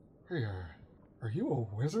 Hey, are you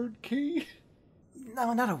a wizard, Key?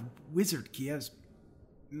 No, not a wizard key. I was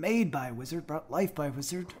made by a wizard, brought life by a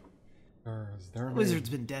wizard. Or is there The a wizard's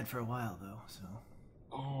been dead for a while, though, so...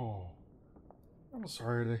 Oh, I'm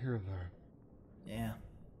sorry to hear that. Yeah.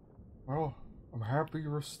 Well, I'm happy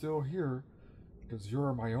you're still here, because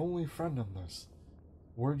you're my only friend in this.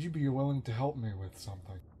 Would you be willing to help me with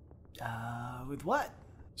something? With what?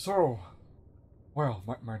 So, well,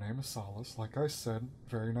 my name is Solace, like I said,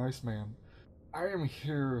 very nice man. I am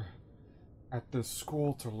here at this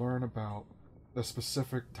school to learn about the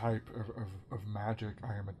specific type of magic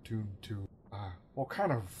I am attuned to. Well,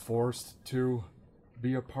 kind of forced to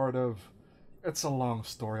be a part of. It's a long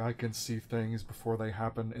story. I can see things before they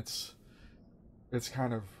happen. It's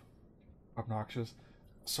kind of obnoxious.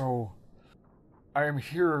 So, I am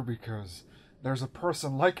here because there's a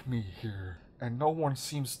person like me here, and no one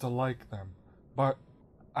seems to like them. But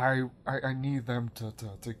I need them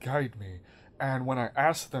to guide me. And when I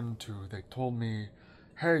asked them to, they told me,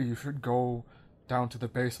 hey, you should go down to the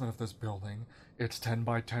basement of this building. It's 10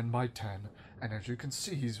 by 10 by 10. And as you can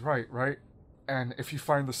see, he's right? And if you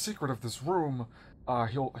find the secret of this room,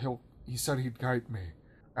 he said he'd guide me.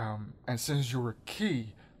 And since you're a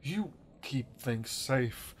key, you keep things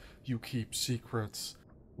safe. You keep secrets.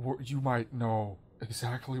 You might know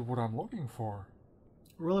exactly what I'm looking for.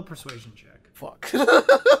 Roll a persuasion check. Fuck.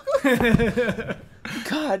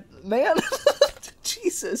 God, man.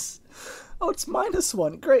 Jesus. Oh, it's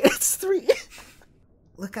 -1. Great, it's 3.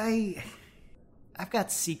 Look, I've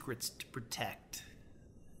got secrets to protect.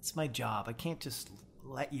 It's my job. I can't just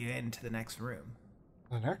let you into the next room.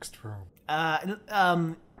 The next room?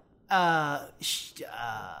 No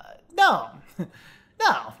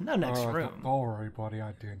next room. Don't worry, buddy.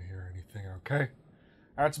 I didn't hear anything, okay?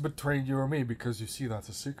 That's between you and me because you see that's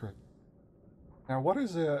a secret. Now, what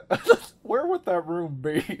is it? Where would that room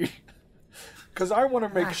be? Because I want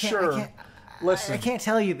to make sure. Listen, I can't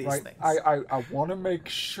tell you these right, things. I want to make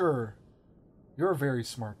sure. You're a very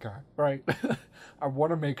smart guy, right? I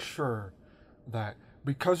want to make sure that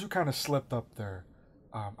because you kind of slipped up there,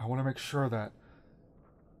 I want to make sure that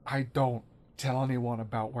I don't tell anyone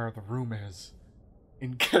about where the room is,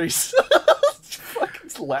 in case.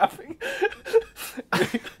 Fucking laughing.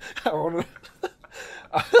 I want to.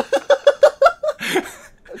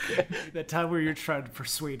 Okay. That time where you're trying to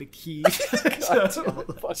persuade a key. God,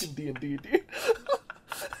 fucking D&D, dude.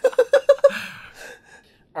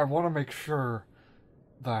 I want to make sure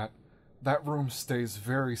that that room stays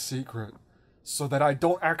very secret so that I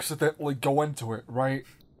don't accidentally go into it, right?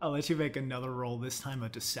 I'll let you make another roll, this time a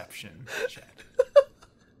deception check.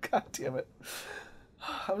 God damn it.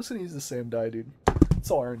 I was gonna use the same die, dude. It's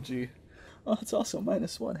all RNG. Oh, it's also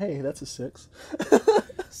 -1. Hey, that's a 6.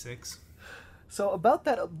 6. So about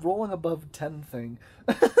that rolling above 10 thing.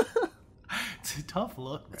 It's a tough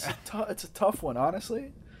look, man. It's a tough one,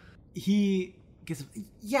 honestly. He gets,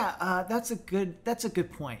 that's a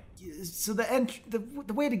good point. So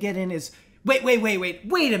the way to get in is, wait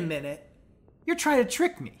a minute. You're trying to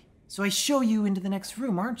trick me. So I show you into the next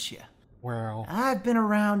room, aren't you? Well, I've been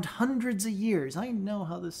around hundreds of years. I know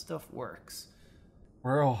how this stuff works.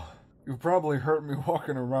 well, you probably heard me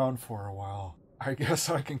walking around for a while. I guess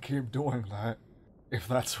I can keep doing that, if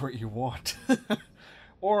that's what you want.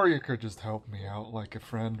 Or you could just help me out like a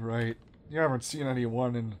friend, right? You haven't seen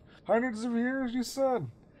anyone in hundreds of years, you said?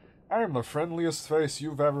 I am the friendliest face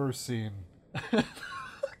you've ever seen. God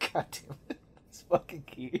damn it. It's fucking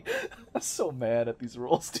key. I'm so mad at these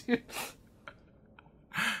rolls, dude.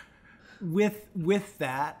 With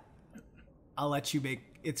that, I'll let you make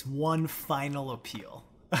it's one final appeal.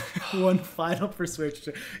 One final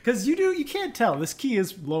persuasion. Because you can't tell. This key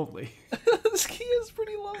is lonely. This key is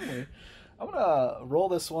pretty lonely. I'm gonna roll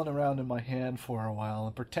this one around in my hand for a while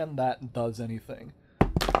and pretend that does anything.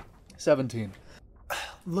 17.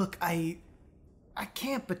 Look, I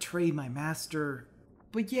can't betray my master,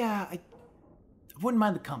 but yeah, I wouldn't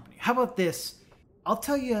mind the company. How about this? I'll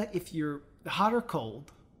tell you if you're hot or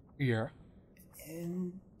cold. Yeah.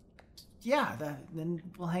 And yeah, then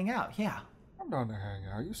we'll hang out. Yeah. I'm down to hang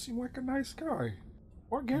out. You seem like a nice guy.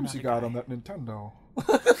 What games not you a got guy. on that Nintendo?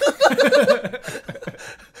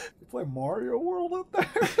 You play Mario World up there?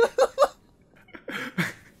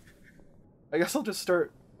 I guess I'll just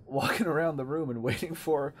start walking around the room and waiting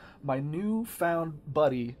for my newfound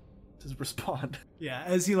buddy to respond. Yeah,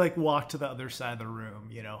 as you like walk to the other side of the room,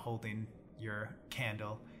 you know, holding your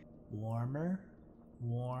candle. Warmer,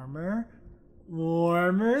 warmer,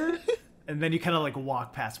 warmer. And then you kind of like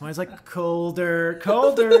walk past one. It's like colder,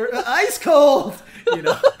 colder, ice cold. You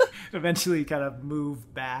know, eventually you kind of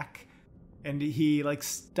move back and he like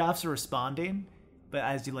stops responding. But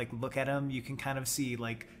as you like look at him, you can kind of see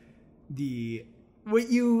like what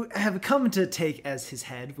you have come to take as his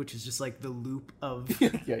head, which is just like the loop of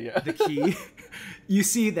yeah. the key. You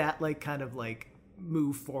see that like kind of like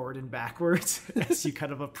move forward and backwards as you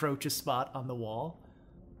kind of approach a spot on the wall.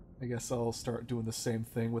 I guess I'll start doing the same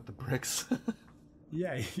thing with the bricks.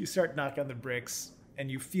 Yeah, you start knocking on the bricks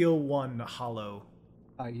and you feel one hollow.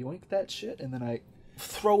 I yoink that shit and then I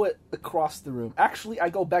throw it across the room. Actually, I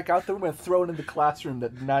go back out the room and throw it in the classroom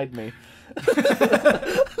that denied me.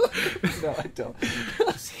 No, I don't.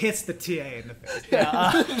 Just hits the TA in the face.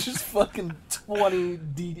 Yeah, Just fucking 20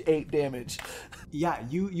 D8 damage. yeah,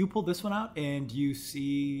 you pull this one out and you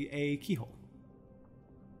see a keyhole.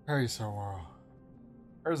 Hey, so,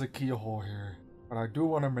 there's a keyhole here, but I do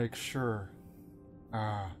want to make sure,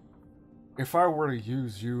 if I were to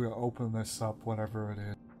use you to open this up, whatever it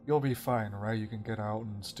is, you'll be fine, right? You can get out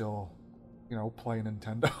and still, play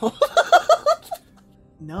Nintendo.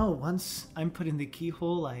 No, once I'm put in the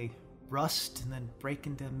keyhole, I rust and then break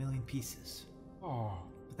into a million pieces. Oh,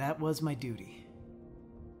 But that was my duty.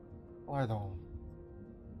 well,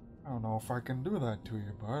 I don't know if I can do that to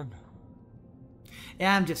you, bud.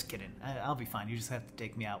 Yeah, I'm just kidding. I'll be fine. You just have to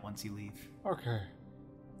take me out once you leave. Okay.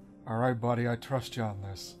 Alright, buddy, I trust you on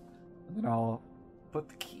this. And then I'll put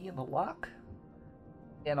the key in the lock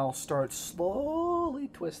and I'll start slowly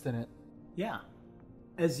twisting it. Yeah.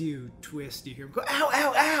 As you twist, you hear him go, ow,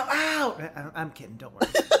 ow, ow, ow! I'm kidding, don't worry.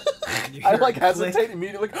 And you I hear like a click. hesitate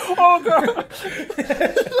immediately, like, oh god!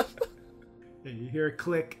 And you hear a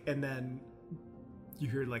click, and then you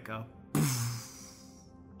hear like a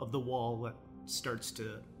of the wall that starts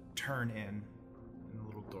to turn in a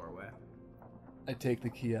little doorway. I take the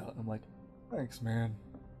key out. I'm like, Thanks, man.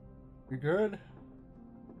 You good?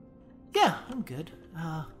 Yeah, I'm good.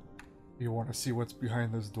 You want to see what's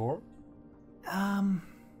behind this door?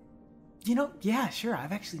 Yeah, sure.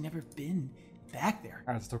 I've actually never been back there.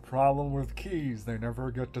 That's the problem with keys. They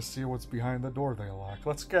never get to see what's behind the door they lock.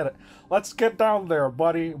 Let's get it. Let's get down there,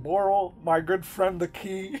 buddy. Boral, my good friend, the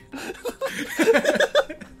key.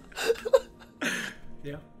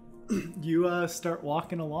 Yeah. You start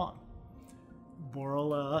walking along.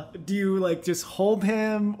 Boral, do you like just hold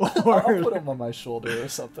him or I'll put him on my shoulder or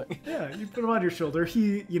something. Yeah, you put him on your shoulder.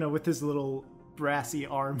 He, with his little brassy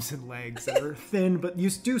arms and legs that are thin, but you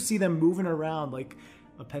do see them moving around like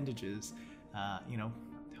appendages,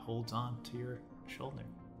 holds on to your shoulder.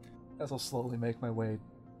 As I'll slowly make my way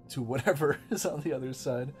to whatever is on the other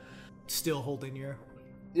side. Still holding your...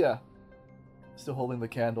 Yeah. Still holding the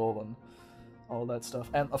candle and all that stuff.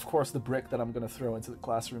 And, of course, the brick that I'm going to throw into the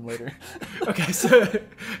classroom later. Okay, so,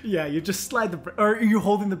 yeah, you just slide the brick... Or are you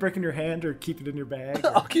holding the brick in your hand or keep it in your bag?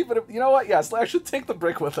 I'll keep it... You know what? Yes, I should take the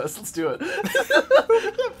brick with us. Let's do it.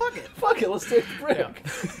 Fuck it. Fuck it, let's take the brick.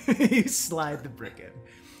 Yeah. You slide the brick in.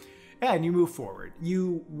 And you move forward.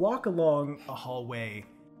 You walk along a hallway.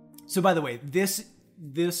 So, by the way, this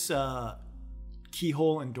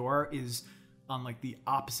keyhole and door is on like the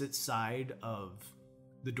opposite side of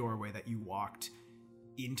the doorway that you walked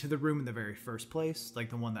into the room in the very first place,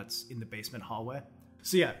 like the one that's in the basement hallway.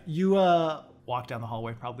 So yeah, you walk down the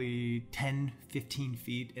hallway probably 10-15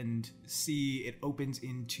 feet and see it opens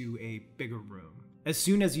into a bigger room. As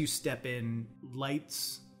soon as you step in,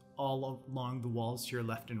 lights all along the walls to your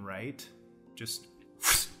left and right just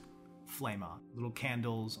flame on. Little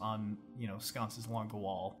candles on, sconces along the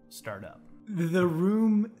wall start up. The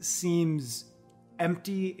room seems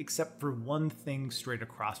empty except for one thing straight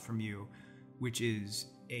across from you, which is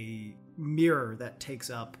a mirror that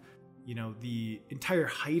takes up, the entire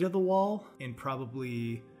height of the wall and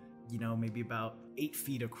probably, maybe about 8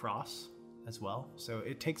 feet across as well. So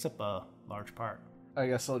it takes up a large part. I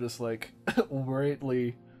guess I'll just,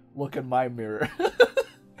 worriedly look in my mirror.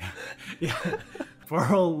 Yeah.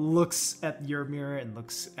 Boral looks at your mirror and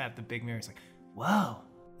looks at the big mirror. He's like, whoa,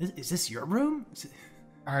 is this your room?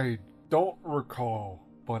 I don't recall,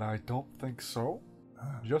 but I don't think so.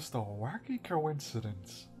 Just a wacky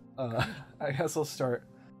coincidence. I guess I'll start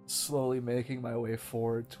slowly making my way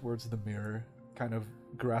forward towards the mirror, kind of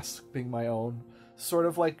grasping my own, sort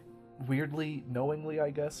of like weirdly, knowingly, I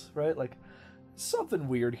guess, right? Like, something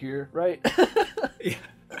weird here, right? Yeah,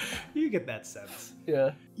 you get that sense.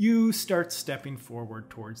 Yeah. You start stepping forward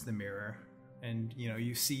towards the mirror, and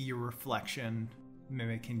you see your reflection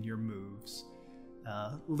mimicking your moves.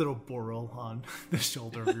 Little Boral on the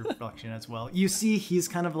shoulder of your reflection as well. You see he's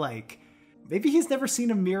kind of like, maybe he's never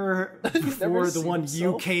seen a mirror before the one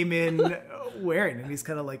you came in wearing, and he's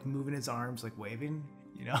kind of like moving his arms, like waving,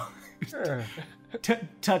 Sure.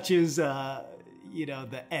 touches,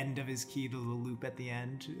 the end of his key to the loop at the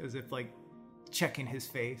end, as if like checking his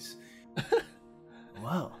face.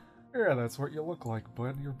 Whoa. Yeah, that's what you look like,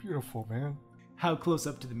 bud. You're beautiful, man. How close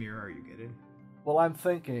up to the mirror are you getting? Well, I'm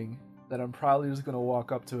thinking that I'm probably just gonna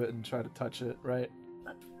walk up to it and try to touch it, right?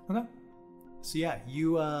 Okay. So yeah,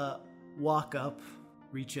 you walk up,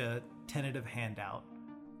 reach a tentative hand out.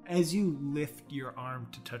 As you lift your arm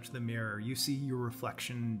to touch the mirror, you see your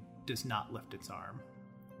reflection does not lift its arm.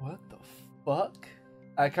 What the fuck?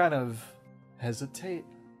 I kind of hesitate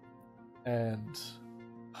and...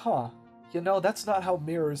 that's not how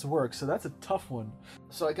mirrors work, so that's a tough one.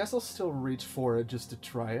 So I guess I'll still reach for it just to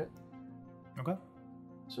try it. Okay.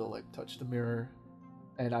 So like touch the mirror,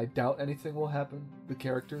 and I doubt anything will happen. The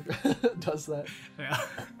character does that. Yeah.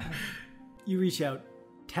 You reach out,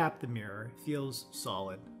 tap the mirror, feels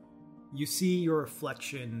solid. You see your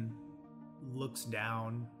reflection looks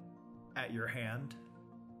down at your hand,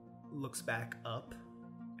 looks back up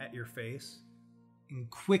at your face, and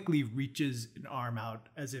quickly reaches an arm out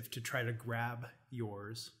as if to try to grab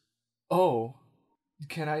yours. Oh,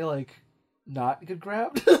 can I like not get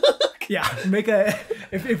grabbed? Yeah,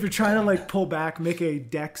 if you're trying to like pull back, make a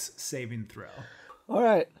dex saving throw. All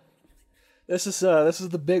right, this is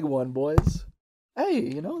the big one, boys. Hey,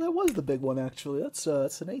 that was the big one actually. That's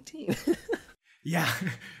an 18. Yeah,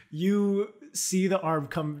 you see the arm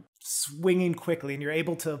come swinging quickly, and you're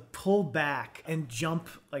able to pull back and jump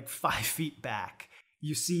like 5 feet back.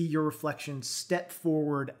 You see your reflection step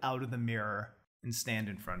forward out of the mirror and stand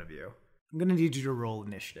in front of you. I'm gonna need you to roll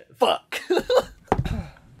initiative. Fuck.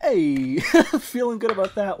 Hey, feeling good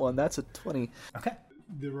about that one. That's a 20. Okay.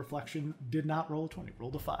 The reflection did not roll a 20,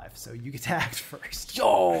 rolled a 5, so you get to act first.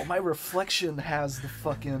 Yo, my reflection has the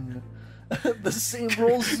fucking the same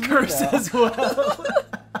rolls as me Curse now. as well.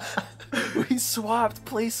 We swapped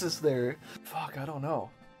places there. Fuck, I don't know.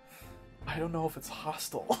 I don't know if it's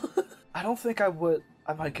hostile. I don't think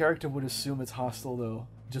my character would assume it's hostile though,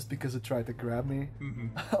 just because it tried to grab me. Mm-hmm.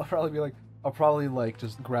 I'll probably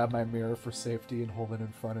just grab my mirror for safety and hold it in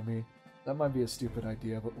front of me. That might be a stupid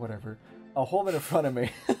idea, but whatever. I'll hold it in front of me.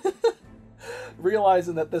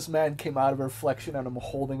 Realizing that this man came out of a reflection and I'm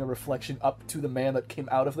holding a reflection up to the man that came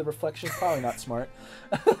out of the reflection. Probably not smart.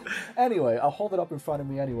 Anyway, I'll hold it up in front of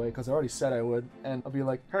me anyway, because I already said I would. And I'll be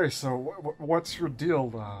like, Hey, so what's your deal,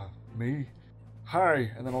 me?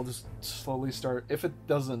 Hi. and then I'll just slowly start, if it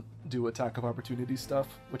doesn't do attack of opportunity stuff,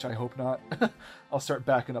 which I hope not, I'll start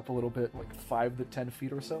backing up a little bit, like 5 to 10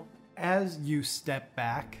 feet or so. As you step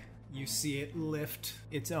back, you see it lift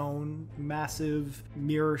its own massive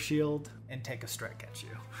mirror shield and take a strike at you.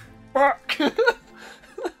 Fuck!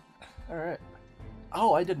 Alright.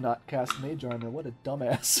 Oh, I did not cast Mage Armor. What a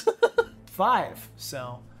dumbass. 5,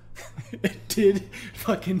 so it did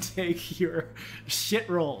fucking take your shit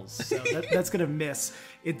rolls, so that's gonna miss.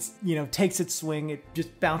 It's, takes its swing, it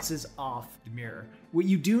just bounces off the mirror. What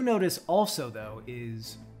you do notice also, though,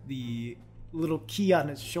 is the little key on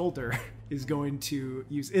its shoulder is going to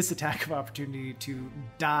use its attack of opportunity to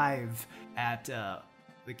dive at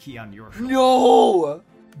the key on your shoulder. No!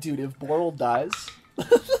 Dude, if Boral dies...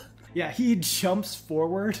 Yeah, he jumps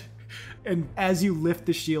forward, and as you lift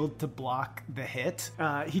the shield to block the hit,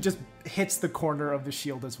 he just hits the corner of the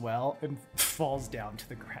shield as well and falls down to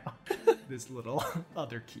the ground. This little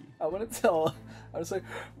other key. I want to tell... I was like,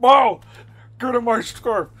 Wow! Get in my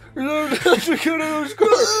scarf! Get in my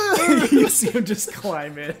scarf! You see him just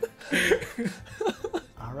climb in.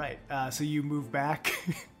 All right, so you move back.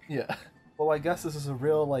 yeah. Well, I guess this is a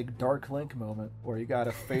real, Dark Link moment where you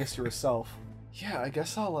gotta face yourself. Yeah, I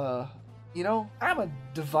guess I'll, I'm a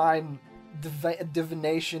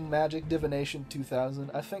divination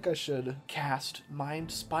 2000. I think I should cast Mind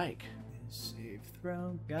Spike. Save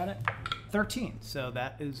throw, got it. 13, so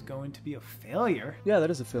that is going to be a failure. Yeah, that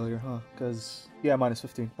is a failure, huh? Because, yeah, minus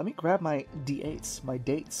 15. Let me grab my d8s, my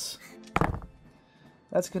dates.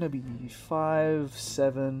 That's gonna be 5,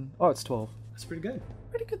 7... Oh, it's 12. That's pretty good.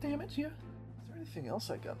 Pretty good damage, yeah. Is there anything else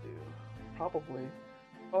I can do? Probably.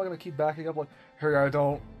 I'm gonna keep backing up like, Hey, I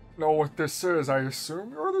don't know what this is. I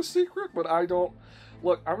assume you're the secret, but I don't.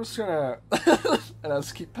 Look, I'm just gonna. And I'll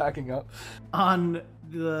just keep packing up. On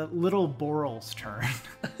the little Boral's turn,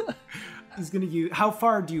 he's gonna use. How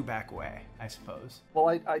far do you back away? I suppose. Well,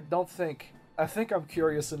 I don't think. I think I'm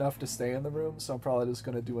curious enough to stay in the room, so I'm probably just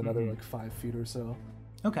gonna do another like 5 feet or so.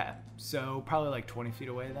 Okay, so probably like 20 feet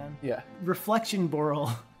away then. Yeah. Reflection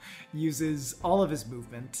Boral uses all of his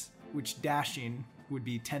movement, which dashing would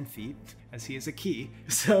be 10 feet, as he is a key.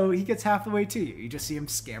 So he gets half the way to you. You just see him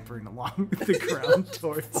scampering along the ground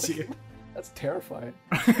towards you. That's terrifying.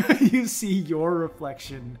 You see your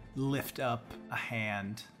reflection lift up a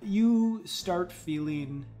hand. You start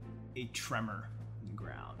feeling a tremor in the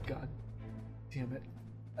ground. God damn it.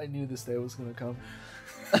 I knew this day was gonna come.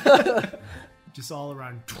 Just all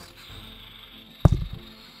around.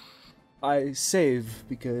 I save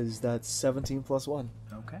because that's 17 plus 1.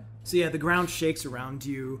 Okay. So yeah, the ground shakes around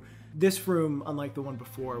you. This room, unlike the one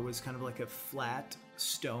before, was kind of like a flat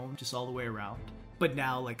stone just all the way around. But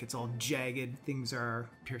now, like, it's all jagged. Things are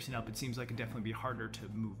piercing up. It seems like it'd definitely be harder to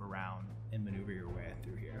move around and maneuver your way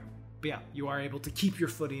through here. But yeah, you are able to keep your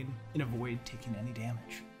footing and avoid taking any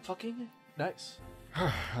damage. Fucking nice.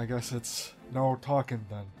 I guess it's no talking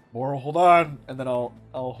then. Boral, hold on. And then I'll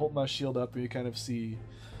hold my shield up and you kind of see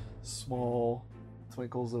small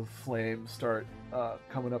twinkles of flame start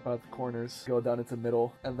coming up out the corners, go down into the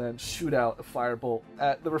middle, and then shoot out a firebolt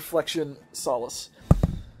at the reflection Solace.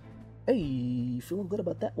 Hey, feeling good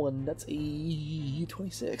about that one. That's a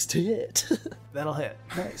 26 to hit. That'll hit.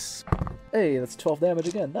 Nice. Hey, that's 12 damage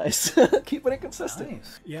again. Nice. Keeping it consistent.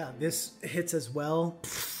 Nice. Yeah, this hits as well.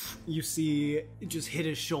 You see it just hit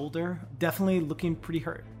his shoulder. Definitely looking pretty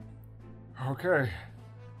hurt. Okay.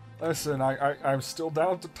 Listen, I'm still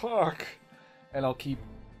down to talk. And I'll keep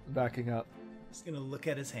backing up. He's gonna look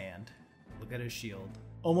at his hand, look at his shield,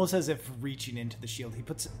 almost as if reaching into the shield. He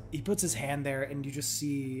puts his hand there, and you just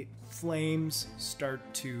see flames start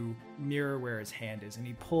to mirror where his hand is, and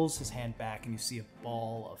he pulls his hand back, and you see a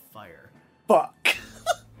ball of fire. Fuck.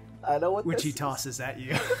 I know what which this he is. tosses at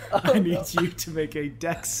you. I need you to make a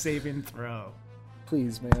dex saving throw.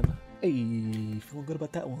 Please, man. Hey, feeling good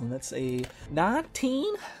about that one. That's a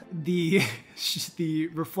 19. The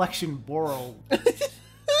reflection Boral.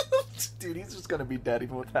 Dude, he's just gonna be dead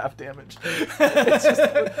even with half damage. It's just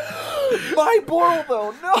my Boral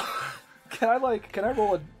though. No. Can I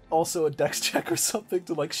roll also a dex check or something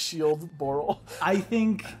to like shield Boral? I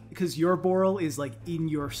think because your Boral is like in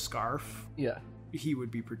your scarf, Yeah. he would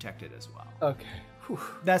be protected as well. Okay. Whew.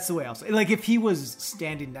 That's the way I'll say. Like if he was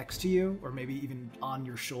standing next to you, or maybe even on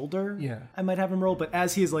your shoulder, Yeah. I might have him roll. But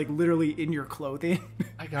as he is like literally in your clothing,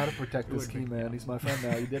 I gotta protect this would key, be- man. He's my friend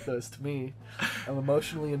now. He did this to me. I'm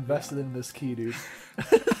emotionally invested in this key, dude.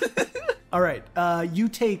 all right. You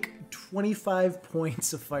take 25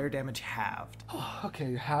 points of fire damage halved.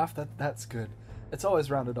 Okay, half. That's good. It's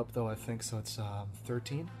always rounded up though, I think. So it's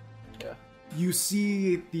 13. Yeah. You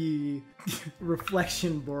see the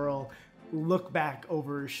reflection Boral look back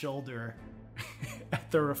over his shoulder at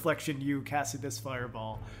the reflection you casting this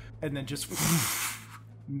fireball, and then just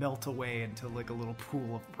melt away into like a little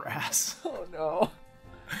pool of brass. Oh no.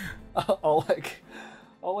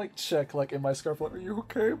 I'll check like in my scarf. Like, are you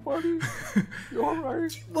okay, buddy? You all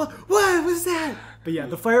right? What was that? But yeah,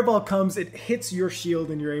 the fireball comes, it hits your shield,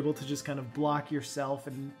 and you're able to just kind of block yourself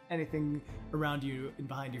and anything around you and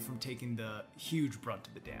behind you from taking the huge brunt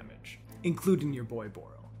of the damage, including your boy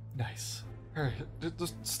Boral. Nice. Hey,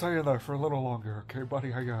 just stay in there for a little longer, okay,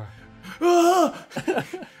 buddy? Ah!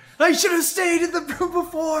 I should have stayed in the room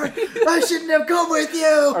before. I shouldn't have come with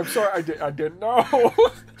you. I'm sorry, I didn't know.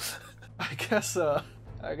 I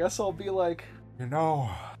guess I'll be like, You know,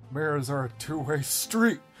 mirrors are a two-way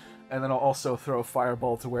street. and then I'll also throw a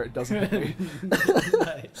fireball to where it doesn't hit me.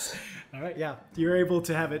 Nice. All right, yeah, you're able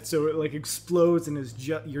to have it so it like explodes and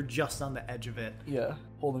you're just on the edge of it. Yeah,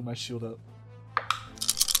 holding my shield up.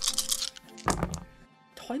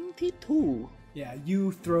 22. Yeah,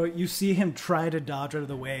 you see him try to dodge out of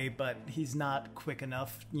the way, but he's not quick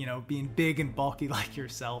enough, being big and bulky like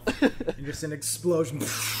yourself. And just an explosion,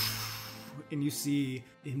 and you see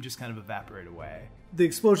him just kind of evaporate away. The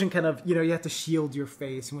explosion kind of, you have to shield your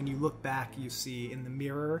face, and when you look back, you see in the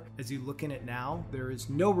mirror, as you look in it now, there is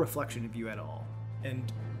no reflection of you at all,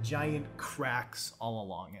 and giant cracks all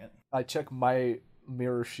along it. I check my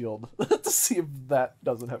mirror shield to see if that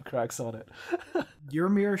doesn't have cracks on it. Your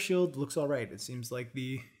mirror shield looks all right. It seems like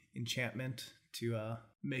the enchantment to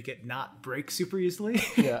make it not break super easily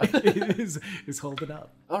Yeah. is holding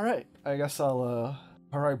up. All right, I guess I'll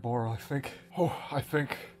All right, Boral, I think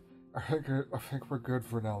we're good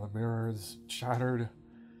for now. The mirror is shattered.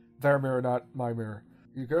 Their mirror, not my mirror.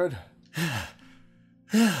 You good?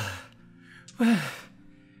 What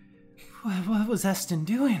was Eston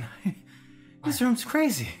doing? This room's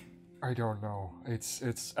crazy. I don't know.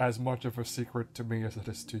 It's as much of a secret to me as it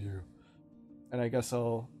is to you. And I guess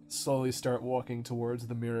I'll slowly start walking towards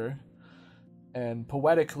the mirror and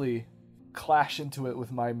poetically clash into it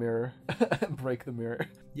with my mirror and break the mirror.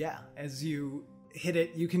 Yeah, as you hit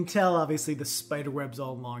it, you can tell obviously the spider webs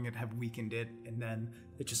all along it have weakened it, and then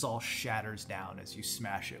it just all shatters down as you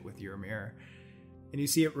smash it with your mirror. And you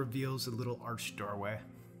see it reveals a little arched doorway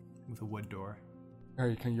with a wood door.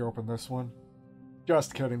 Hey, can you open this one?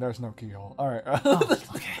 Just kidding, there's no keyhole. Alright. Oh,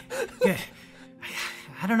 okay. Good.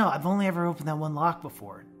 I don't know, I've only ever opened that one lock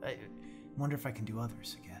before. I wonder if I can do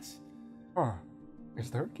others, I guess. Huh. Is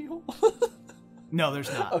there a keyhole? No,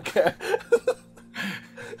 there's not. Okay.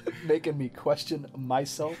 Making me question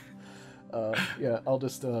myself. Yeah, I'll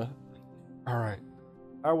just, Alright.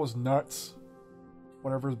 I was nuts.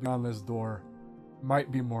 Whatever's beyond this door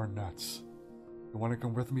might be more nuts. You want to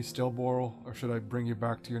come with me still, Boral? Or should I bring you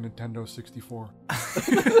back to your Nintendo 64?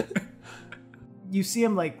 You see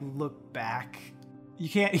him, like, look back.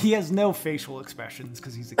 He has no facial expressions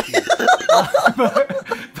because he's a kid.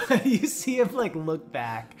 But you see him, like, look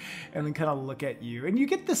back and then kind of look at you. And you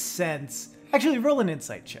get the sense... Actually, roll an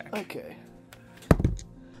insight check. Okay.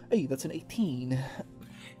 Hey, that's an 18.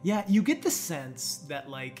 Yeah, you get the sense that,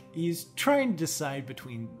 like, he's trying to decide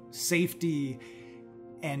between safety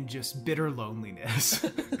and just bitter loneliness.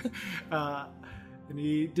 And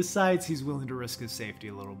he decides he's willing to risk his safety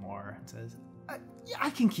a little more and says, I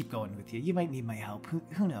can keep going with you. You might need my help.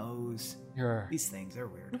 Who knows? Yeah. These things are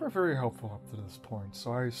weird. You were very helpful up to this point,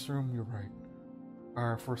 so I assume you're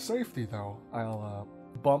right. For safety, though, I'll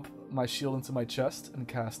bump my shield into my chest and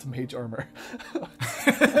cast Mage Armor.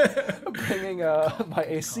 Bringing my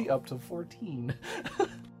AC up to 14.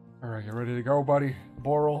 Alright, you ready to go, buddy?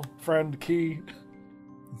 Boral, friend, key?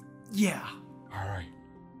 Yeah. Alright.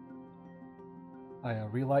 I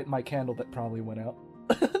relight my candle that probably went out.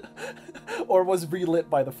 Or was relit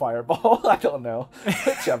by the fireball. I don't know.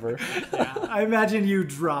 Whichever. Yeah, I imagine you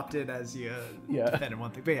dropped it as you defended one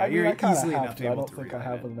thing. But yeah, you're easily enough to I able don't to think I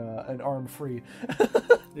relight have it. an arm free.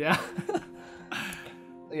 Yeah.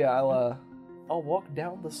 Yeah, I'll walk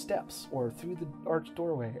down the steps or through the arched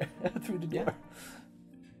doorway. Through the door. Yeah.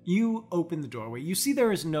 You open the doorway. You see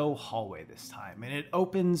there is no hallway this time, and it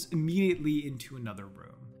opens immediately into another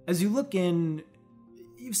room. As you look in,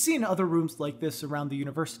 you've seen other rooms like this around the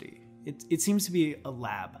university. It seems to be a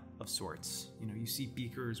lab of sorts. You know, you see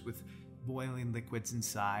beakers with boiling liquids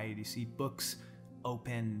inside. You see books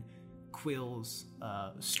open, quills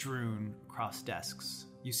strewn across desks.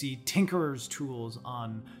 You see tinkerer's tools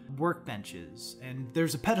on workbenches, and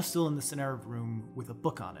there's a pedestal in the center of the room with a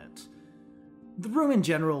book on it. The room in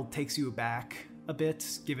general takes you aback a bit,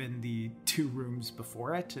 given the two rooms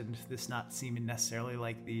before it, and this not seeming necessarily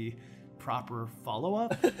like the proper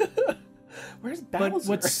follow-up. Where's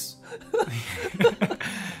Bowser?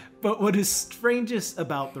 But what is strangest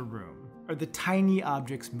about the room are the tiny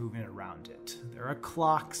objects moving around it. There are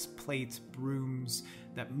clocks, plates, brooms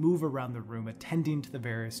that move around the room, attending to the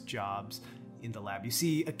various jobs in the lab. You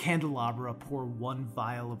see a candelabra pour one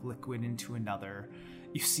vial of liquid into another.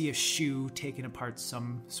 You see a shoe taking apart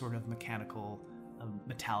some sort of mechanical,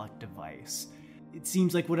 metallic device. It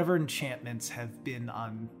seems like whatever enchantments have been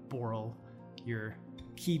on Boral, your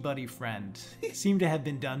key buddy friend, seem to have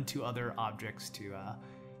been done to other objects to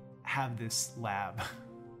have this lab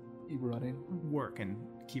Keep running. work and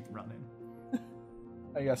keep running.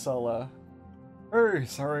 I guess I'll, Hey,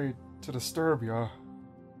 sorry to disturb ya.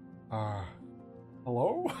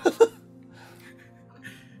 Hello?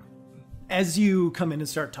 As you come in and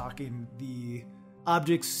start talking, the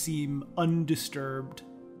objects seem undisturbed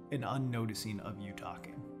and unnoticing of you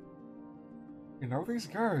talking. You know, these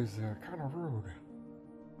guys, they're kind of rude.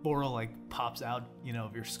 Boral, like, pops out,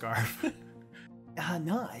 of your scarf.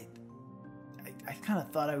 No, I kind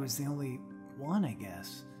of thought I was the only one, I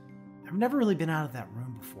guess. I've never really been out of that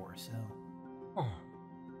room before, so... Oh.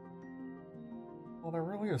 Well, there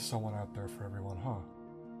really is someone out there for everyone, huh?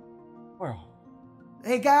 Well...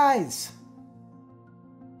 Hey, guys!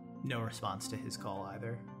 No response to his call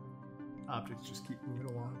either. Objects just keep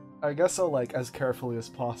moving along. I guess I'll, as carefully as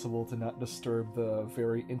possible to not disturb the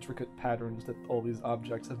very intricate patterns that all these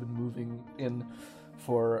objects have been moving in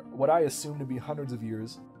for what I assume to be hundreds of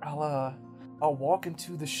years. I'll walk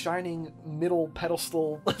into the shining middle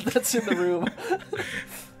pedestal that's in the room.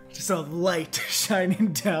 Just a light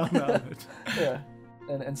shining down on it. Yeah,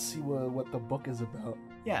 and see what the book is about.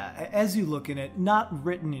 Yeah, as you look in it, not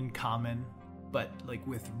written in common, but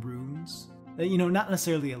with runes. Not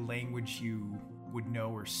necessarily a language you would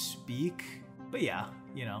know or speak. But yeah,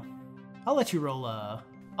 you know, I'll let you roll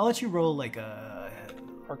like a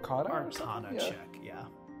Arcana check. Yeah.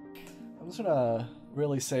 I'm just gonna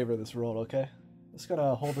really savor this roll, okay? Just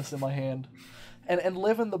gonna hold this in my hand and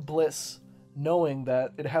live in the bliss knowing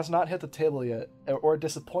that it has not hit the table yet or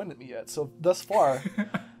disappointed me yet. So thus far,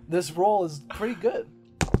 this roll is pretty good.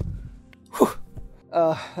 Whew.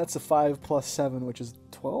 That's a 5 plus 7, which is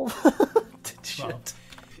 12. Shit. Well,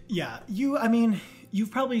 yeah,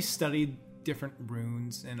 you've probably studied different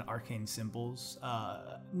runes and arcane symbols.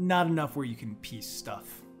 Not enough where you can piece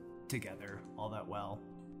stuff together all that well,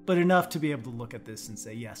 but enough to be able to look at this and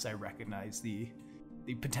say, yes, I recognize the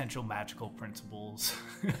potential magical principles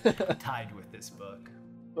tied with this book.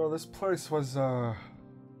 So this place was,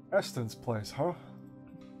 Eston's place, huh?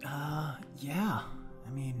 Yeah. I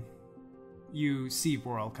mean, you see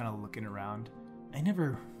Worrell kind of looking around. I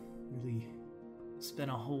never really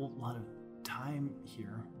spent a whole lot of time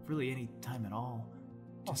here. Really any time at all.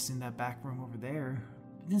 Just in that back room over there.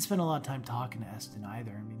 I didn't spend a lot of time talking to Eston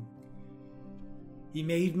either. I mean, he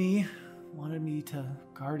made me, wanted me to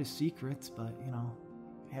guard his secrets, but, you know,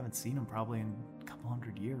 I haven't seen him probably in a couple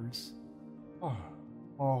 100 years.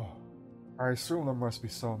 Oh, I assume there must be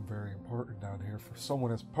something very important down here for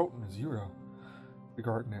someone as potent as you to be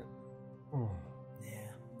guarding it. Oh.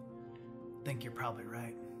 Yeah, I think you're probably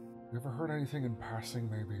right. You ever heard anything in passing,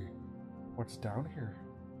 maybe what's down here?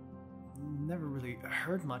 Never really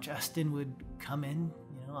heard much. Eston would come in,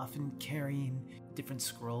 you know, often carrying different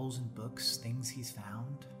scrolls and books, things he's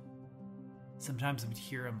found. Sometimes I would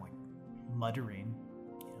hear him, like, muttering,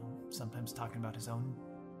 you know, sometimes talking about his own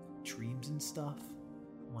dreams and stuff.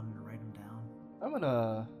 Wanted to write them down. I'm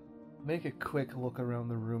gonna make a quick look around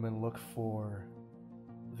the room and look for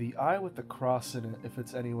the eye with the cross in it, if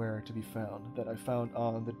it's anywhere to be found, that I found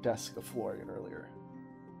on the desk of Florian earlier.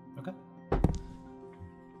 Okay.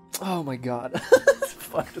 Oh my god.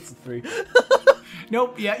 Fuck, that's a 3.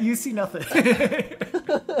 Nope, yeah, you see nothing.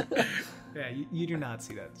 Yeah, you do not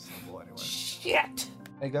see that symbol anywhere. Shit!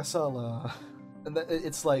 I guess I'll, and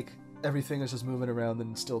it's like, everything is just moving around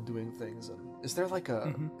and still doing things. And is there like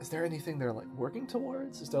is there anything they're like working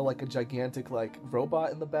towards? Is there like a gigantic like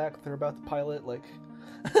robot in the back they're about to pilot? Like,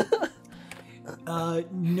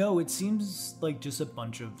 no, it seems like just a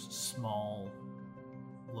bunch of small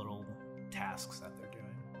little tasks that they're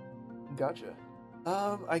doing. Gotcha.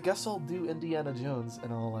 I guess I'll do Indiana Jones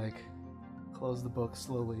and I'll like close the book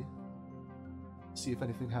slowly. See if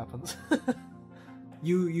anything happens.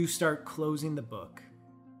 You start closing the book,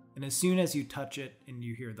 and as soon as you touch it and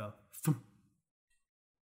you hear the thump,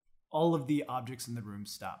 all of the objects in the room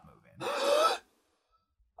stop moving.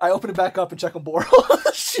 I open it back up and check on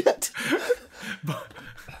Borrell. Shit.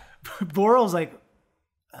 Borrell's like,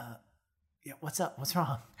 yeah, what's up? What's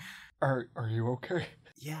wrong? Are you okay?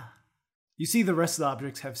 Yeah. You see the rest of the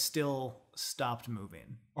objects have still stopped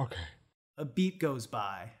moving. Okay. A beat goes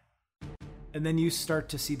by, and then you start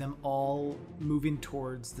to see them all moving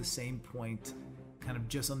towards the same point, kind of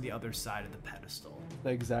just on the other side of the pedestal. The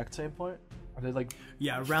exact same point? Are they like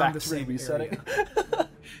around the same resetting?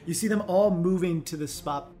 You see them all moving to the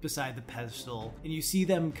spot beside the pedestal, and you see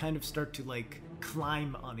them kind of start to like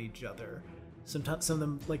climb on each other. Sometimes some of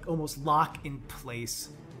them like almost lock in place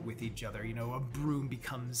with each other. You know, a broom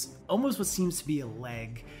becomes almost what seems to be a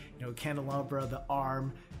leg, you know, a candelabra, the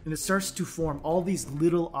arm, and it starts to form, all these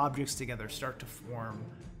little objects together start to form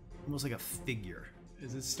almost like a figure.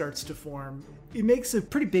 As it starts to form, it makes a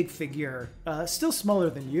pretty big figure, still smaller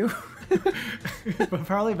than you, but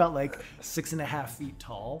probably about like 6.5 feet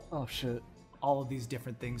tall. Oh shit. All of these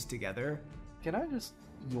different things together. Can I just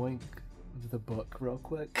yoink the book real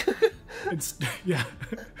quick? Yeah.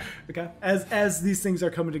 Okay. As these things are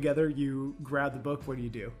coming together, you grab the book. What do you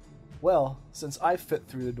do? Well, since I fit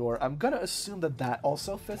through the door, I'm gonna assume that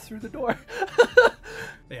also fits through the door.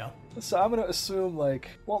 Yeah. So I'm gonna assume, like,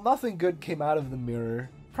 well, nothing good came out of the mirror.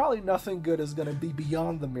 Probably nothing good is gonna be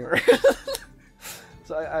beyond the mirror.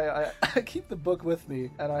 So I keep the book with me,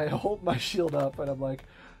 and I hold my shield up, and I'm like,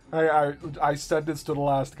 I said this to the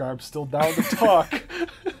last guy. I'm still down to talk.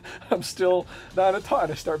 I'm still down to talk.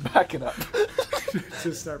 And I start backing up.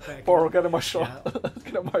 Just start backing Or up. get in my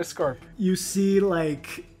get in my scarf. You see,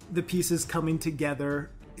 like, the pieces coming together.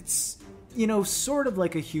 It's, you know, sort of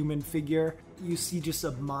like a human figure. You see just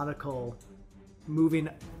a monocle moving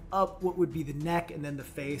up what would be the neck and then the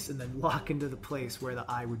face, and then lock into the place where the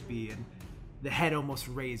eye would be, and the head almost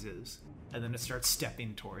raises, and then it starts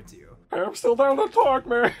stepping towards you. I'm still down to talk,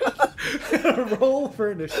 man. Roll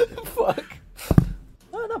for initiative. fuck.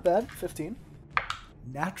 Oh, not bad. 15.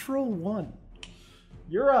 Natural 1.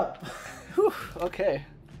 You're up. Whew, okay.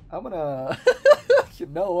 I'm gonna. You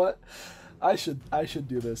know what? I should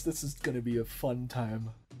do this. This is gonna be a fun time.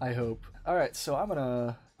 I hope. All right, so I'm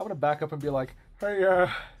gonna back up and be like,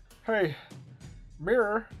 hey,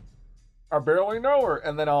 mirror. I barely know her,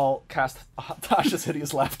 and then I'll cast Tasha's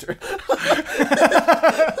Hideous Laughter.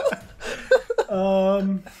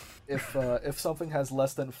 If something has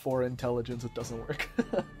less than 4 intelligence, it doesn't work.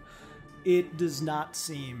 It does not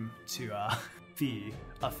seem to be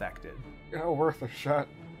affected. Worth a shot.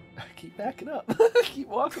 Keep backing up. Keep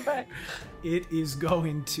walking back. It is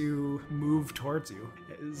going to move towards you.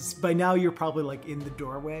 By now, you're probably like in the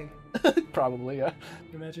doorway. Probably, yeah.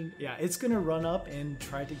 Imagine. Yeah, it's gonna run up and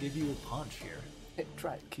try to give you a punch here. Hey,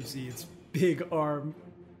 try it. You see its big arm,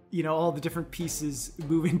 all the different pieces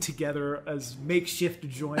moving together as makeshift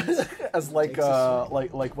joints. As like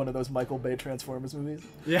one of those Michael Bay Transformers movies.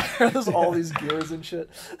 Yeah. There's all these gears and shit.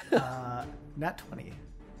 Nat 20.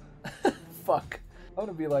 Fuck. I'm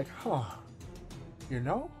gonna be like,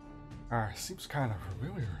 seems kind of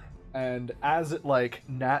familiar. And as it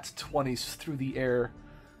nat 20s through the air,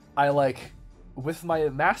 I with my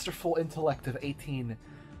masterful intellect of 18,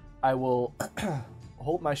 I will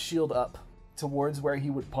hold my shield up towards where he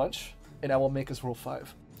would punch, and I will make us roll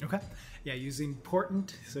 5. Okay. Yeah, using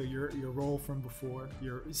portent. So your roll from before.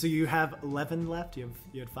 So you have 11 left. You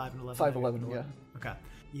had 5 and 11. 5, 11, yeah. Okay.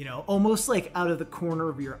 Almost out of the corner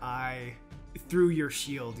of your eye, through your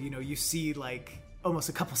shield, you see almost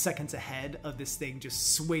a couple seconds ahead of this thing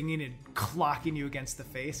just swinging and clocking you against the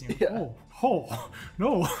face. And you're like, oh,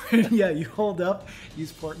 no. Yeah, you hold up,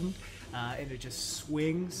 use portent, and it just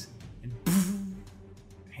swings and boom,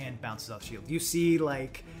 hand bounces off the shield. You see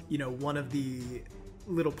one of the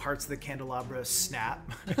little parts of the candelabra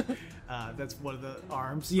snap. That's one of the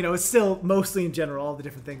arms. It's still mostly in general, all the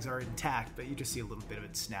different things are intact, but you just see a little bit of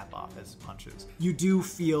it snap off as it punches. You do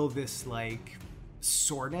feel this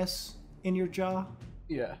soreness in your jaw.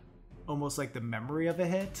 Yeah. Almost like the memory of a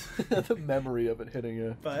hit. The memory of it hitting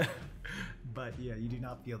you. But yeah, you do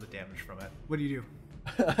not feel the damage from it. What do you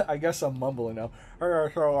do? I guess I'm mumbling now.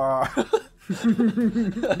 So,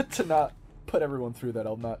 to not put everyone through that,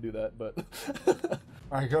 I'll not do that, but...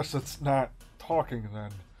 I guess it's not talking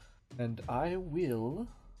then. And I will...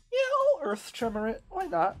 Yeah, I'll Earth Tremor it. Why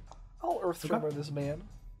not? I'll Earth Tremor this man.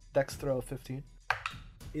 Dex throw of 15.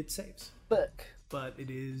 It saves. Fuck. But it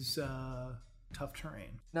is tough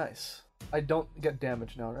terrain. Nice. I don't get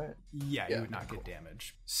damage now, right? Yeah, you would not get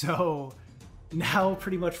damage. So now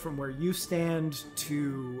pretty much from where you stand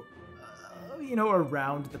to,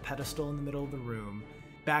 around the pedestal in the middle of the room,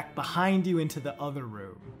 back behind you into the other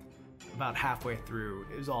room, about halfway through,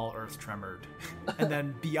 is all earth tremored. And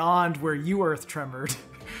then beyond where you earth tremored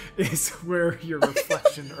is where your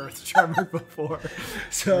reflection earth tremored before.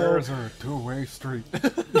 So there's a two-way street.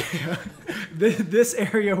 Yeah. This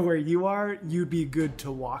area where you are, you'd be good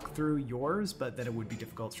to walk through yours, but then it would be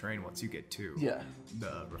difficult terrain once you get to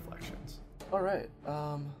the reflections. All right.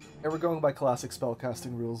 And we're going by classic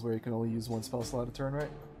spellcasting rules where you can only use 1 spell slot a turn,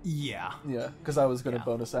 right? Yeah. Yeah, because I was going to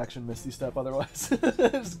bonus action Misty Step otherwise.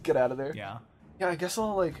 Just get out of there. Yeah. Yeah, I guess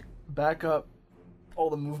I'll, back up all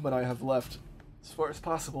the movement I have left as far as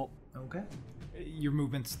possible. Okay. Your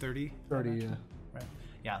movement's 30? 30, yeah. Right.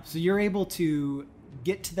 Yeah, so you're able to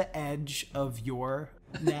get to the edge of your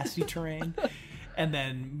nasty terrain and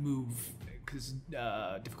then move, because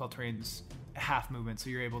difficult terrain's half movement, so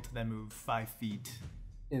you're able to then move 5 feet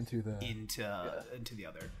into the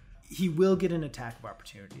other. He will get an attack of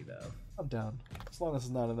opportunity, though. I'm down. As long as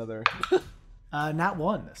it's not another... not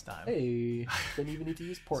one this time. Hey, didn't even need to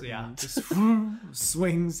use portent. So yeah, just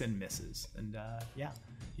swings and misses. And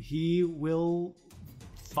he will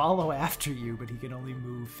follow after you, but he can only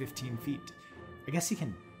move 15 feet. I guess he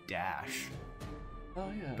can dash. Oh,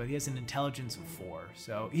 yeah. But he has an intelligence of 4,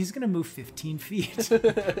 so he's going to move 15 feet.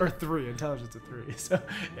 Or 3, intelligence of 3. So,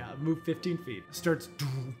 yeah, move 15 feet. Starts...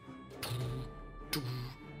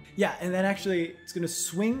 Yeah, and then actually it's going to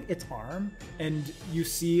swing its arm, and you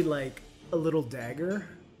see, a little dagger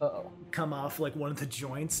come off, one of the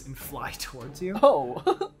joints and fly towards you.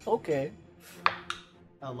 Oh, okay.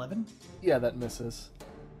 11? Yeah, that misses.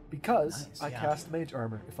 Because Nice, I cast Mage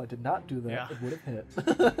Armor. If I did not do that, it would have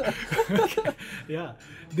hit. Yeah.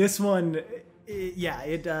 This one,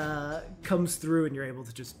 it comes through, and you're able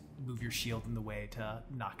to just move your shield in the way to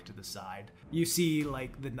knock to the side. You see,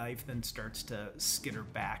 the knife then starts to skitter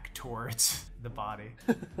back towards the body.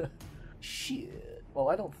 Shit. Well,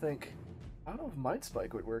 I don't know if Mind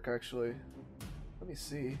Spike would work, actually. Let me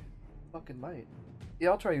see. Fucking might. Yeah,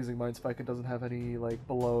 I'll try using Mind Spike. It doesn't have any,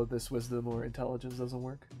 below this Wisdom or Intelligence doesn't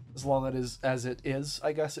work. As long as it is,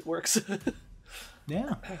 I guess it works.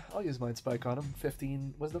 Yeah. I'll use Mind Spike on him.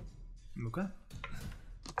 15 wisdom. Okay.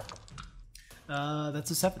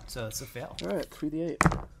 That's a 7, so it's a fail. All right,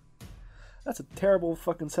 3d8. That's a terrible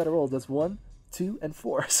fucking set of rolls. That's 1, 2, and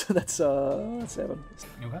 4. So that's 7.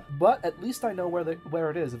 Okay. But at least I know where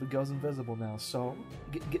it is if it goes invisible now. So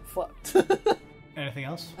get fucked. Anything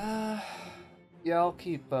else? Yeah, I'll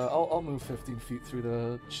keep. I'll move 15 feet through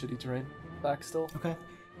the shitty terrain back still. Okay.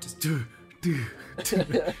 Just do.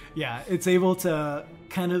 Yeah, it's able to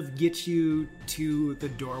kind of get you to the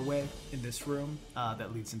doorway in this room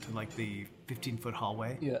that leads into like the 15-foot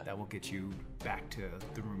hallway. Yeah. That will get you back to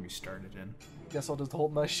the room you started in. Guess I'll just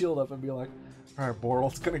hold my shield up and be like, all right, Boral,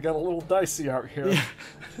 it's gonna get a little dicey out here. Yeah.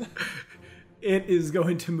 It is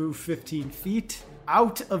going to move 15 feet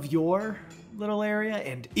out of your little area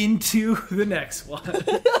and into the next one.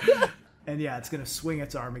 And yeah, it's going to swing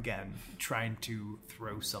its arm again, trying to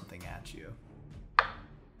throw something at you.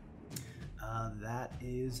 That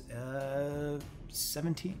is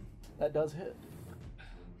 17. That does hit.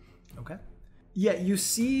 Okay. Yeah, you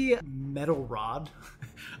see metal rod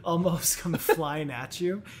almost come flying at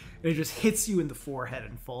you, and it just hits you in the forehead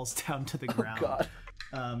and falls down to the ground. Oh,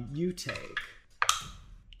 God. You take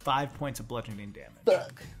 5 points of bludgeoning damage.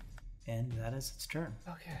 Fuck. And that is its turn.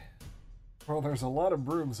 Okay. Well, there's a lot of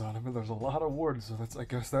brooms on him, and there's a lot of wood, so I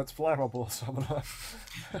guess that's flammable. So I'm gonna.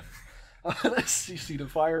 You see the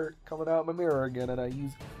fire coming out my mirror again, and I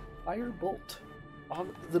use Fire Bolt on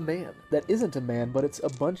the man. That isn't a man, but it's a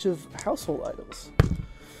bunch of household items.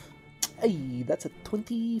 Hey, that's a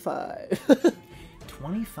 25.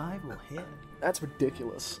 25 will hit. That's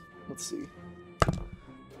ridiculous. Let's see.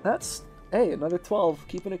 That's, hey, another 12,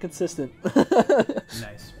 keeping it consistent.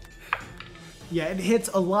 Nice. Yeah, it hits.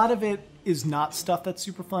 A lot of it is not stuff that's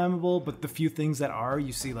super flammable, but the few things that are,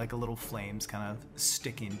 you see like a little flames kind of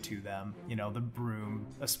sticking to them. You know, the broom,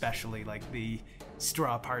 especially, like the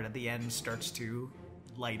straw part at the end starts to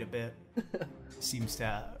light a bit. Seems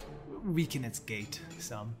to weaken its gait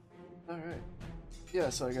some. Alright. Yeah,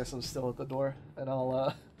 so I guess I'm still at the door, and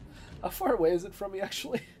I'll, how far away is it from me,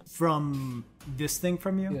 actually? From this thing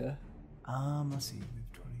from you? Yeah. Let's see,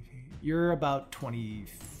 move 20 feet. You're about 20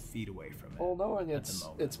 feet away from it. Well, knowing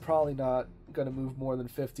it's probably not going to move more than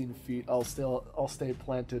 15 feet, I'll stay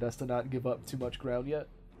planted as to not give up too much ground yet.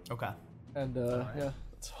 Okay. And, yeah,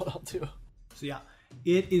 that's what I'll do. So yeah,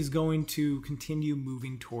 it is going to continue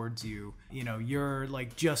moving towards you. You know, you're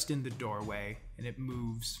like just in the doorway, and it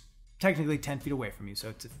moves technically 10 feet away from you, so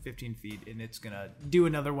it's at 15 feet, and it's gonna do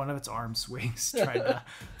another one of its arm swings, trying to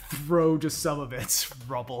throw just some of its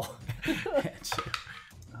rubble at you.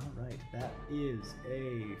 All right, that is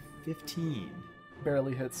a 15.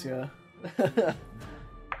 Barely hits, yeah.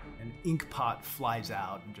 An ink pot flies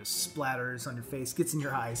out and just splatters on your face, gets in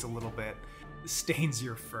your eyes a little bit, stains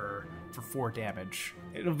your fur for 4 damage.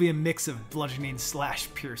 It'll be a mix of bludgeoning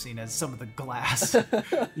 / piercing, as some of the glass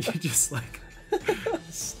you just like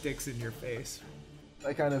sticks in your face.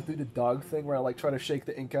 I kind of do the dog thing where I like try to shake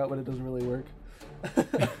the ink out, but it doesn't really work.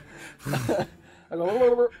 I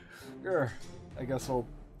go, "Grr." I guess I'll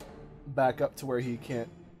back up to where he can't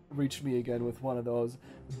reach me again with one of those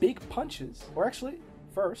big punches. Or actually,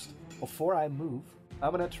 first, before I move,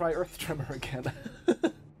 I'm gonna try Earth Tremor again.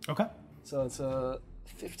 Okay. So it's a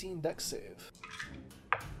 15 dex save.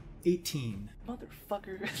 18.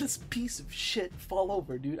 Motherfucker, this piece of shit fall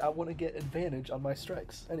over, dude. I want to get advantage on my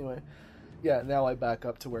strikes. Anyway, yeah, now I back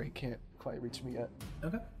up to where he can't quite reach me yet.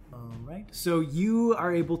 Okay. All right. So you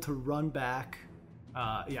are able to run back.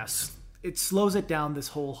 Yes, it slows it down this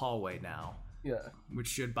whole hallway now. Yeah. Which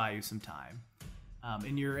should buy you some time.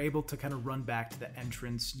 And you're able to kind of run back to the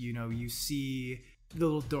entrance. You know, you see the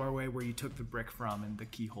little doorway where you took the brick from and the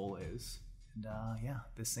keyhole is. And yeah,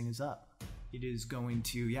 this thing is up. It is going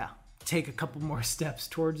to, take a couple more steps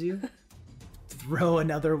towards you. Throw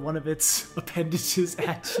another one of its appendages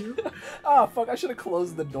at you. Ah, fuck, I should have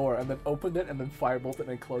closed the door and then opened it and then firebolted and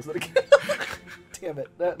then closed it again. Damn it.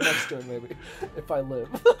 Next turn, maybe. If I live.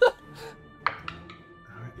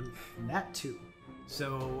 Alright, that too.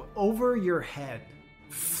 So, over your head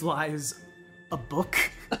flies a book.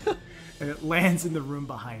 And it lands in the room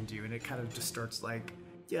behind you, and it kind of just starts like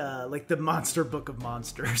the monster book of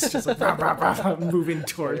monsters, just like rah, rah, rah, rah, moving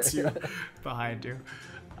towards you, behind you.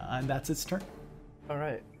 And that's its turn.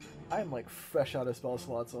 Alright. I am like fresh out of spell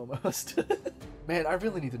slots almost. Man, I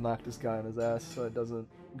really need to knock this guy on his ass so it doesn't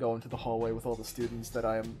go into the hallway with all the students that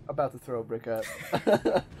I am about to throw a brick at.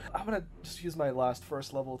 I'm gonna just use my last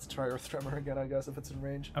first level to try Earth Tremor again, I guess, if it's in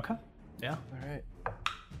range. Okay. Yeah. Alright.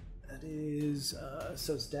 That is,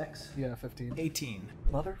 so it's Dex? Yeah, 15. 18.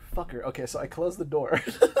 Motherfucker. Okay, so I close the door.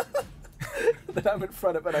 Then I'm in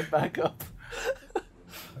front of it, I back up.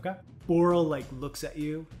 Okay. Boral, like, looks at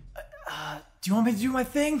you. Do you want me to do my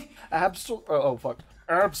thing? Oh, fuck.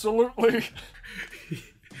 Absolutely.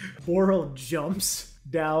 Boral jumps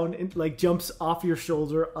down, and, like, jumps off your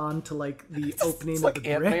shoulder onto, like, the opening of like the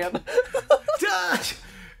brick. Ant-Man.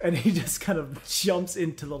 And he just kind of jumps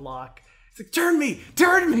into the lock. He's like, turn me!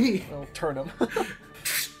 Turn me! I'll turn him.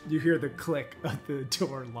 You hear the click of the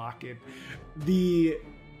door locking.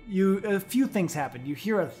 A few things happen. You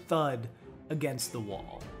hear a thud against the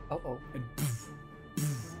wall. Uh-oh. And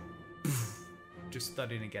just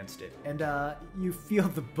thudding against it. And you feel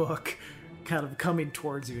the book kind of coming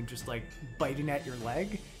towards you and just like biting at your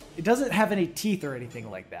leg. It doesn't have any teeth or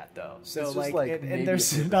anything like that, though. So it's just like and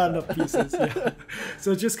there's not enough pieces. Yeah.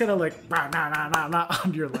 So it's just kind of like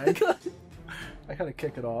on your leg. I kind of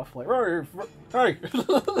kick it off, like, hey,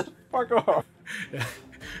 fuck off. Yeah.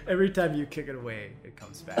 Every time you kick it away, it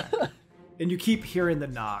comes back. And you keep hearing the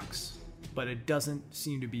knocks, but it doesn't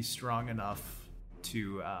seem to be strong enough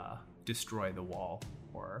to destroy the wall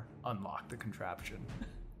or unlock the contraption.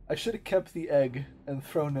 I should have kept the egg and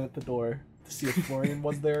thrown it at the door to see if Florian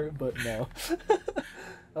was there, but no.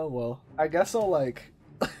 Oh well. I guess I'll like...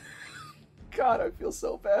 God, I feel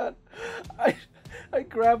so bad. I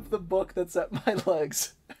grab the book that's at my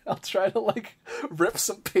legs. I'll try to like rip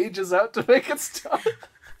some pages out to make it stop.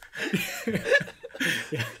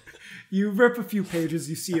 Yeah. You rip a few pages,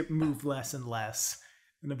 you see it move less and less,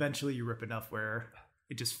 and eventually you rip enough where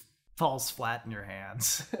it just falls flat in your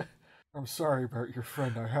hands. I'm sorry about your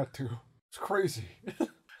friend. I had to. It's crazy.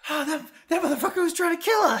 Oh, that motherfucker was trying to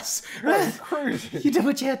kill us. It's crazy. You did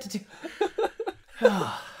what you had to do.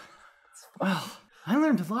 Oh. Well, I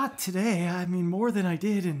learned a lot today. I mean, more than I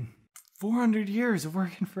did in 400 years of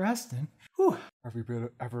working for Eston. Whew. Have you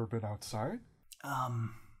ever been outside? I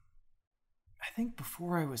think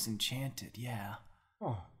before I was enchanted, yeah.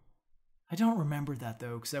 Oh, I don't remember that,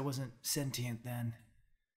 though, because I wasn't sentient then.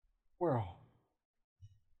 well.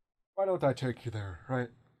 Why don't I take you there, right?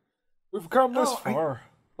 We've come this far.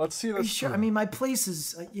 Let's see Are you this sure? through. I mean, my place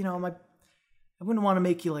is, I wouldn't want to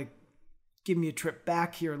make you, like, give me a trip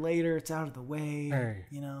back here later. It's out of the way, Hey.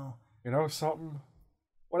 you know. You know something?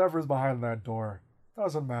 Whatever's behind that door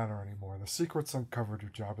doesn't matter anymore. The secret's uncovered. Your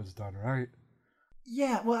job is done, right?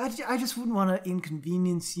 Yeah, well, I just wouldn't want to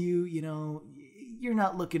inconvenience you, you know. You're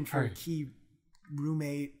not looking for a Hey. key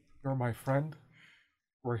roommate. You're my friend.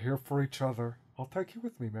 We're here for each other. I'll take you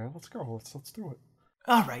with me, man. Let's go. Let's do it.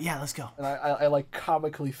 All right, yeah, let's go. And I like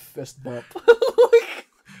comically fist bump. Like,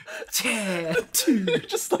 Yeah, dude.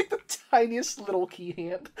 just like the tiniest little key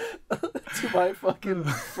hand to my fucking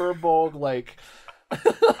furball, like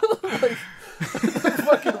the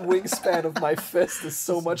fucking wingspan of my fist is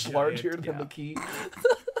so much giant, larger than yeah. the key.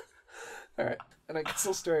 All right, and I guess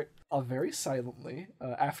I'll very silently,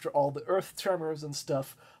 after all the earth tremors and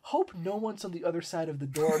stuff, hope no one's on the other side of the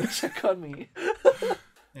door to check on me.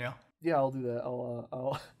 Yeah. Yeah, I'll do that.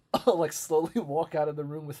 I'll like slowly walk out of the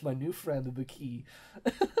room with my new friend and the key.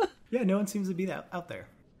 Yeah, no one seems to be out there.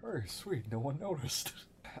 Very sweet. No one noticed.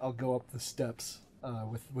 I'll go up the steps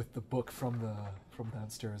with the book from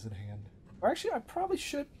downstairs in hand. Or actually, I probably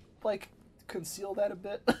should like conceal that a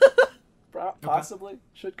bit. Possibly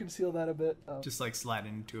should conceal that a bit. Just like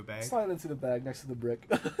sliding into a bag. Slide into the bag next to the brick.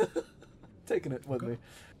 Taking it with me.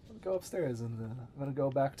 I'll go upstairs and I'm gonna go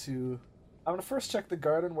back to. I'm gonna first check the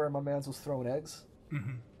garden where my man's was throwing eggs,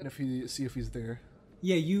 and see if he's there.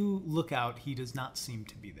 Yeah, you look out. He does not seem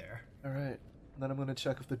to be there. All right. Then I'm gonna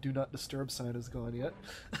check if the "Do Not Disturb" sign is gone yet.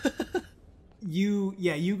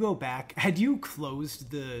 You go back. Had you closed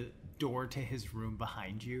the door to his room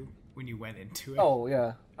behind you when you went into it? Oh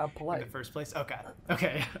yeah, I'm in polite. the first place?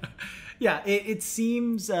 Okay. Yeah, it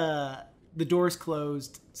seems the door's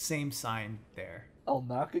closed. Same sign there. I'll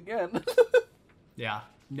knock again, Yeah,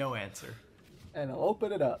 no answer. and I'll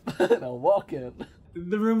open it up, and I'll walk in.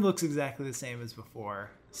 The room looks exactly the same as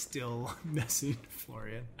before. Still missing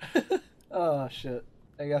Florian. Oh shit!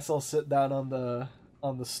 I guess I'll sit down on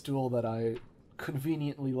the stool that I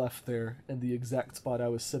conveniently left there in the exact spot I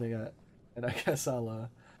was sitting at, and I guess I'll.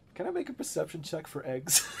 Can I make a perception check for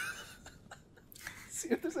eggs? See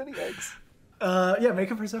if there's any eggs. Yeah,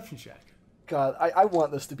 make a perception check. God, I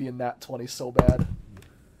want this to be a nat 20 so bad.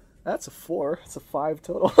 That's a 4. It's a 5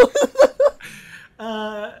 total.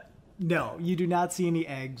 No, you do not see any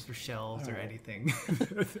eggs or shells or anything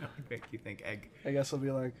that would make you think egg. I guess I'll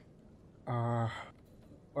be like, Well,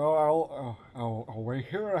 I'll wait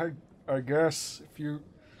here. I guess if you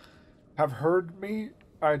have heard me,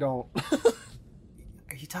 I don't.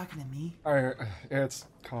 Are you talking to me? It's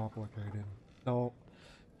complicated. No,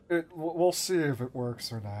 We'll see if it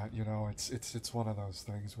works or not. You know, it's one of those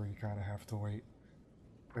things where you kind of have to wait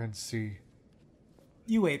and see.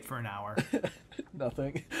 You wait for an hour.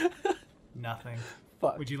 Nothing. Nothing.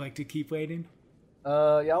 Fuck. Would you like to keep waiting?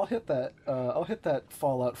 Yeah, I'll hit that. I'll hit that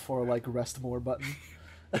Fallout 4 like rest more button.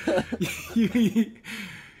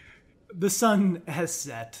 The sun has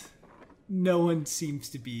set. No one seems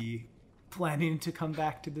to be planning to come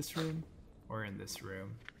back to this room or in this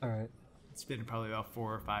room. All right. It's been probably about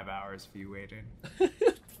 4 or 5 hours of you waiting.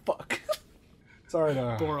 Fuck. Sorry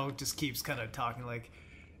to. Boral just keeps kind of talking like,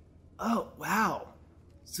 oh, wow.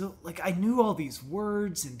 So, like, I knew all these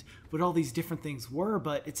words and what all these different things were,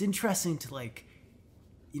 but it's interesting to, like,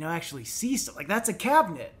 you know, actually see stuff. Like, that's a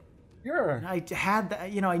cabinet. Yeah. And I had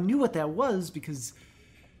that, you know, I knew what that was because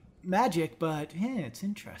magic, but, yeah, it's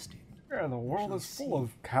interesting. Yeah, the world is full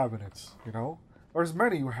of cabinets, you know? There's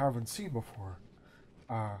many you haven't seen before.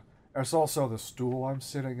 There's also the stool I'm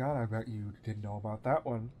sitting on. I bet you didn't know about that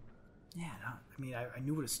one. Yeah, no, I mean, I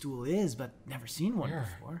knew what a stool is, but never seen one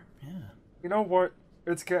before. Yeah. You know what?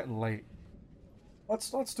 It's getting late.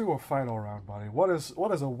 Let's do a final round, buddy. What is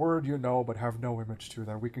a word you know but have no image to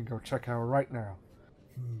that we can go check out right now?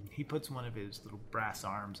 He puts one of his little brass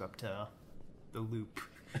arms up to the loop,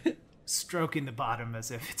 stroking the bottom as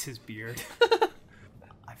if it's his beard.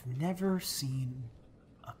 I've never seen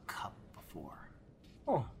a cup before.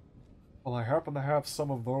 Oh. Well, I happen to have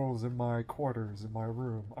some of those in my quarters, in my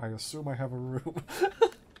room. I assume I have a room.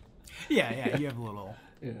 Yeah, you have a little.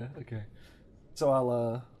 Yeah, okay. So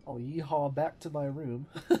I'll yeehaw back to my room.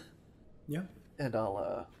 Yeah. And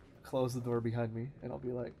I'll close the door behind me, and I'll be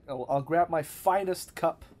like, I'll grab my finest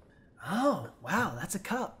cup. Oh, wow, that's a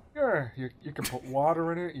cup. Yeah, you can put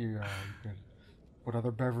water in it. You can put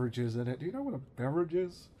other beverages in it. Do you know what a beverage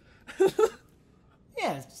is?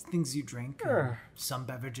 Yeah, it's things you drink. Yeah. Some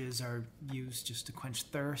beverages are used just to quench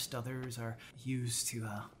thirst. Others are used to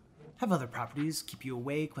have other properties, keep you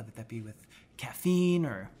awake, whether that be with caffeine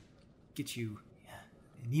or get you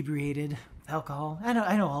inebriated with alcohol. I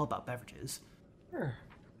know all about beverages. Yeah.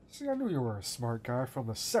 See, I knew you were a smart guy from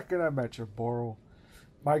the second I met you, Boral.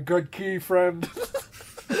 My good key friend.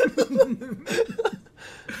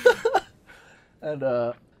 And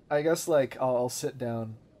I guess like I'll sit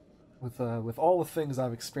down with all the things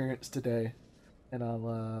I've experienced today, and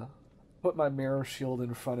I'll put my mirror shield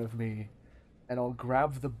in front of me, and I'll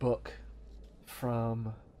grab the book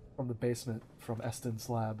from the basement from Eston's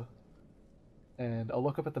lab, and I'll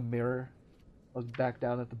look up at the mirror, look back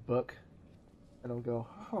down at the book, and I'll go,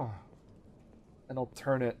 huh, and I'll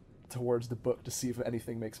turn it towards the book to see if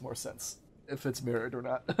anything makes more sense, if it's mirrored or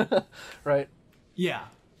not. Right? Yeah.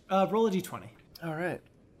 Roll a d20. All right.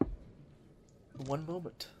 One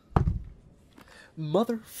moment.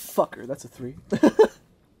 Motherfucker, that's a 3.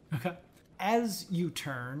 Okay. As you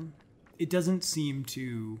turn, it doesn't seem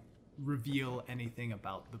to reveal anything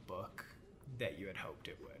about the book that you had hoped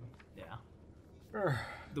it would. Yeah.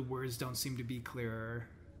 The words don't seem to be clearer.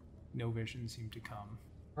 No vision seemed to come.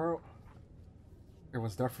 Well, it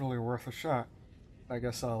was definitely worth a shot. I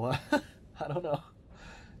guess I'll, I don't know.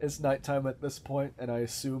 It's nighttime at this point, and I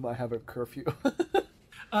assume I have a curfew.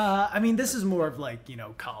 I mean, this is more of like, you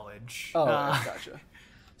know, college. Oh, gotcha.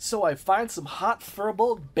 So I find some hot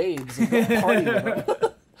furball babes and go party with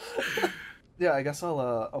them. Yeah, I guess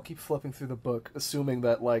I'll keep flipping through the book, assuming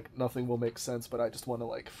that like nothing will make sense, but I just want to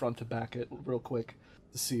like front to back it real quick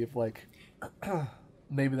to see if like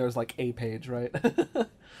maybe there's like a page, right?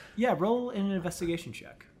 Yeah, roll an investigation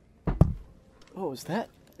check. Oh, is that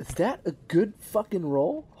a good fucking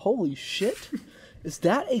roll? Holy shit. Is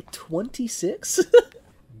that a 26?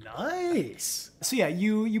 Nice. So yeah,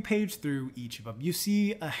 you page through each of them. You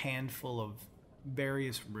see a handful of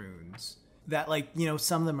various runes that, like, you know,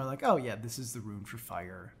 some of them are like, oh yeah, this is the rune for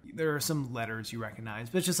fire. There are some letters you recognize,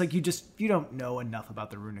 but it's just like you don't know enough about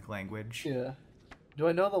the runic language. Yeah. Do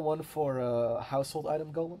I know the one for household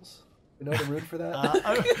item golems? You know the rune for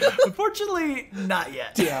that? Unfortunately, not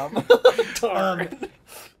yet. Damn. Darn.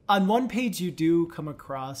 On one page, you do come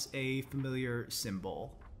across a familiar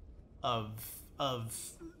symbol of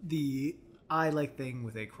the eye-like thing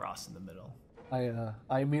with a cross in the middle.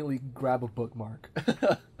 I immediately grab a bookmark,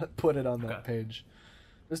 put it on that page.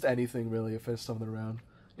 Just anything really, if there's something around.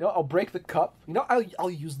 You know, I'll break the cup. You know, I'll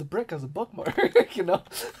use the brick as a bookmark. You know,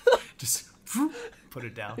 just put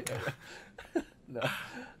it down. No,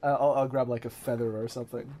 I'll grab like a feather or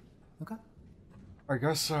something. Okay. I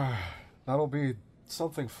guess that'll be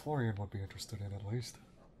something Florian would be interested in, at least.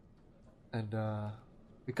 And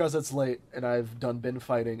because it's late and I've been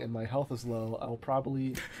fighting and my health is low, I'll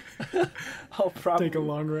probably take a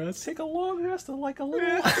long rest. Take a long rest and like a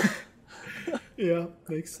little. Yeah,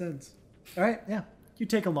 makes sense. All right, yeah. You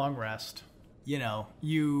take a long rest.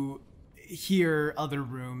 You hear other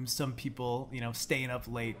rooms, some people, staying up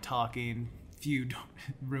late talking, few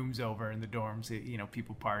rooms over in the dorms,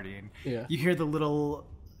 people partying. Yeah. You hear the little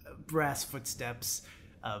brass footsteps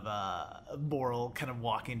of Boral kind of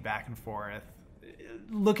walking back and forth,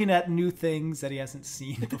 looking at new things that he hasn't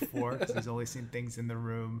seen before, because he's only seen things in the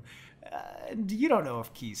room. And you don't know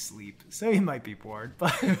if Keys sleep, so he might be bored,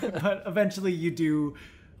 but eventually you do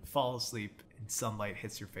fall asleep and sunlight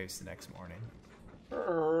hits your face the next morning.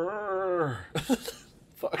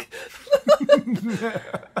 Fuck.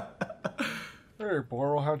 Hey,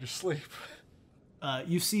 Boral, how'd you sleep?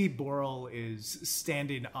 You see Boral is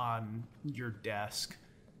standing on your desk,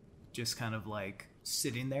 just kind of like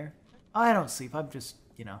sitting there. I don't sleep, I'm just,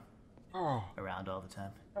 Oh, around all the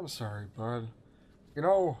time. I'm sorry, bud.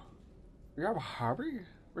 You have a hobby?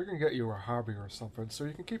 We can get you a hobby or something so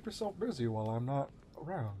you can keep yourself busy while I'm not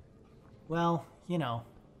around. Well,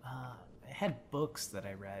 I had books that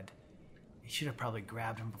I read. I should have probably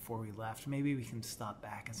grabbed them before we left. Maybe we can stop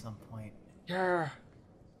back at some point. Yeah.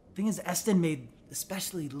 Thing is, Eston made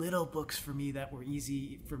especially little books for me that were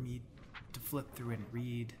easy for me to flip through and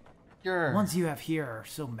read. Yeah. The ones you have here are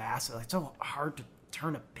so massive. It's so hard to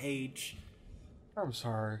turn a page. I'm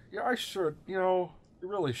sorry. Yeah, I should. You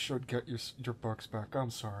really should get your books back. I'm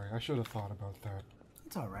sorry. I should have thought about that.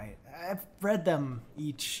 It's all right. I've read them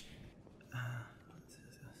each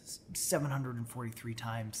 743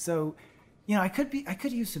 times. So, I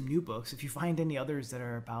could use some new books if you find any others that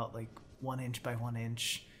are about like 1 inch by 1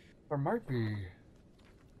 inch. There might be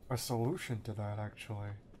a solution to that, actually.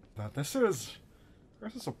 That this is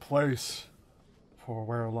a place for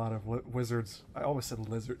where a lot of wizards. I always said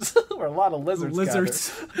lizards. Where a lot of lizards. Gather.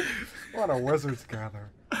 A lot of wizards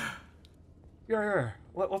gather. Yeah.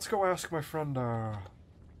 Let's go ask my friend.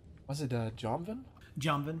 Was it Jomvin?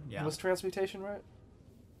 Jomvin, yeah. Was transmutation right?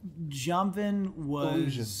 Jomvin was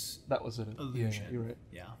illusion. That was it. Illusion. Yeah, you're right.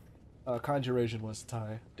 Yeah. Conjuration was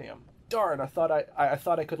Ty. Damn. Darn! I thought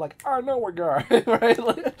I could I know we're gar right.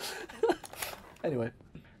 Anyway.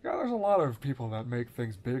 Yeah, there's a lot of people that make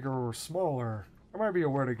things bigger or smaller. There might be a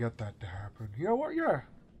way to get that to happen. You know what? Yeah.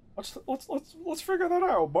 Let's figure that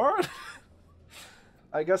out, bud.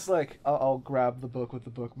 I guess I'll grab the book with the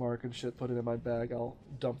bookmark and shit, put it in my bag. I'll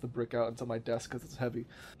dump the brick out into my desk because it's heavy.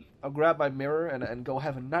 I'll grab my mirror and go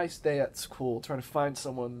have a nice day at school, trying to find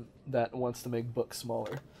someone that wants to make books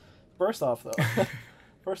smaller. First off, though,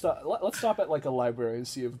 let's stop at a library and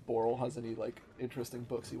see if Boral has any interesting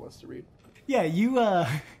books he wants to read. Yeah,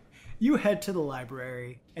 you head to the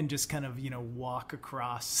library and just kind of walk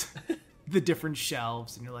across the different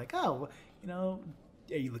shelves, and you're like, oh, are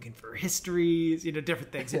you looking for histories,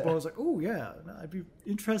 different things? And Boral's like, oh yeah, I'd be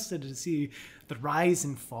interested to see the rise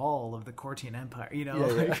and fall of the Cortian Empire,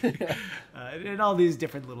 and all these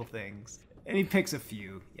different little things. And he picks a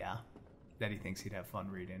few, that he thinks he'd have fun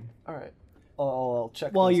reading. All right, I'll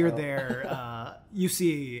check. While you're out. there, you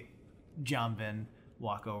see Jomvin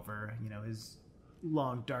walk over. His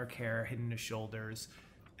long dark hair hidden his shoulders,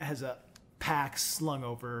 has a pack slung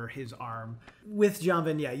over his arm. With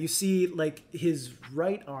Jomvin, you see his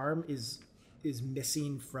right arm is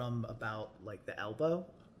missing from about the elbow.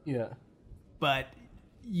 Yeah. But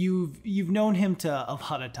you've known him to a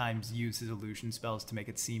lot of times use his illusion spells to make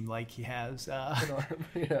it seem like he has an arm.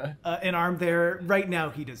 Yeah. An arm there. Right now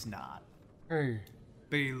he does not. Hey.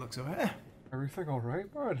 But he looks over. Everything all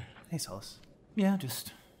right, bud? Hey, Solus. Yeah,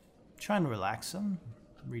 just trying to relax some,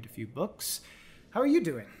 read a few books. How are you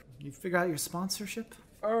doing? You figure out your sponsorship?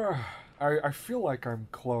 I feel like I'm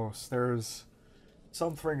close. There's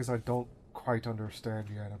some things I don't quite understand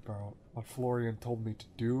yet about what Florian told me to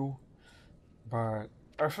do, but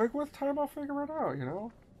I think with time I'll figure it out,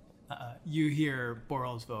 You hear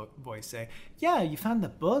Boral's voice say, yeah, you found the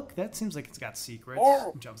book? That seems like it's got secrets.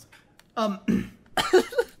 Oh. Jumps.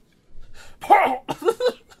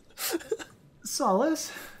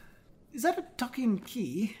 Solus, is that a talking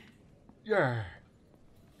key? Yeah,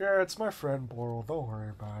 it's my friend Boral. Don't worry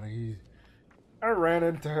about it. I ran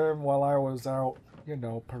into him while I was out,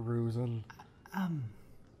 perusing.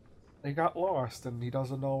 He got lost and he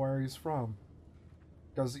doesn't know where he's from.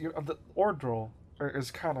 Because the Ordril is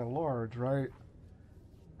kind of large, right?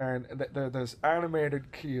 And there's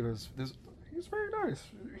animated key. There's he's very nice.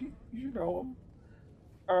 You know him.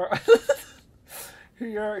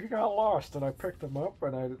 He got lost, and I picked him up,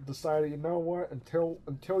 and I decided, you know what? Until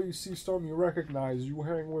you see someone you recognize, you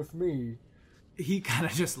hang with me. He kind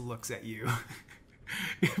of just looks at you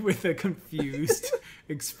with a confused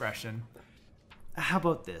expression. How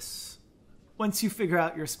about this? Once you figure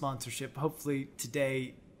out your sponsorship, hopefully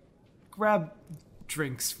today grab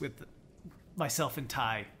drinks with myself and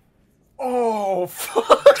Ty. Oh, fuck,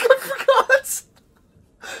 I forgot.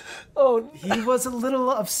 Oh, He was a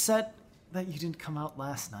little upset that you didn't come out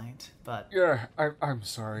last night, but Yeah, I'm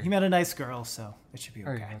sorry. he met a nice girl, so it should be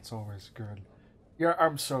Hey, okay. that's always good. Yeah,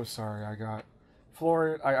 I'm so sorry. I got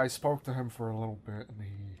Florian. I spoke to him for a little bit, and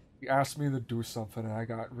he asked me to do something, and I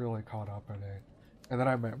got really caught up in it. And then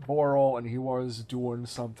I met Boral, and he was doing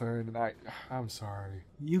something, and I'm sorry.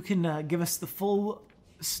 You can give us the full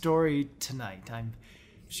story tonight. I'm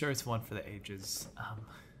sure it's one for the ages.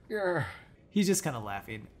 Yeah, He's just kind of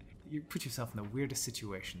laughing. You put yourself in the weirdest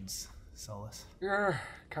situations, Solus. yeah,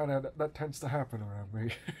 kind of. That tends to happen around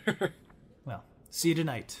me. Well, see you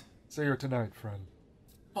tonight. See you tonight, friend.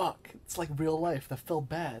 fuck. It's like real life. That felt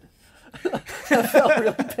bad. That felt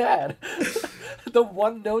really bad. The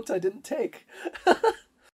one note I didn't take.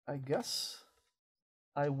 I guess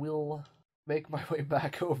I will make my way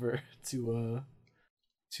back over to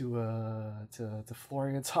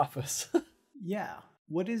Florian's office. Yeah.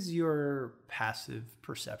 What is your passive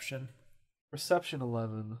perception? Perception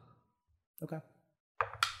 11. Okay.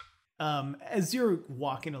 As you're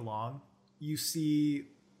walking along, you see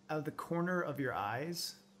out of the corner of your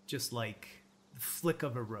eyes, just like the flick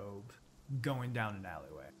of a robe going down an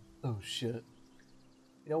alleyway. Oh shit.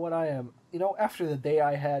 You know what I am? You know, after the day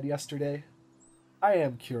I had yesterday, I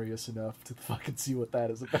am curious enough to fucking see what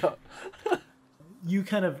that is about. You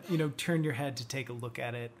kind of, turn your head to take a look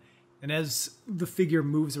at it. And as the figure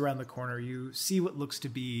moves around the corner, you see what looks to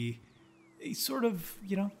be a sort of,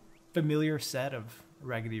 familiar set of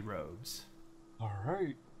raggedy robes. All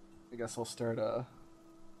right. I guess I'll start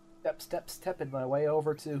stepping my way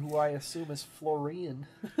over to who I assume is Florian.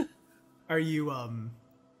 Are you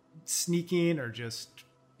sneaking or just...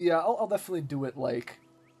 Yeah, I'll definitely do it like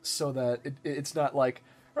so that it's not like,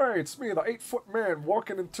 hey, it's me, the 8-foot man,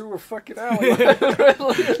 walking into a fucking alley.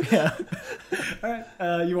 Yeah. All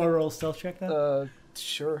right. You want to roll a stealth check then?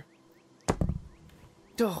 Sure.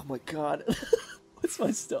 Oh my god. What's my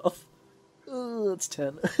stealth? It's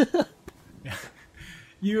 10.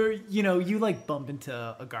 You like bump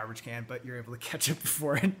into a garbage can, but you're able to catch it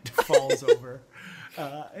before it falls over.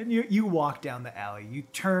 And you walk down the alley. You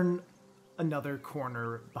turn another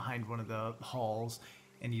corner behind one of the halls,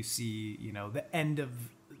 and you see, the end of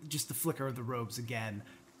just the flicker of the robes again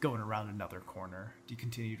going around another corner. Do you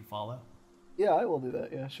continue to follow? Yeah, I will do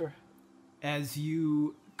that. Yeah, sure. As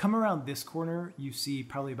you come around this corner, you see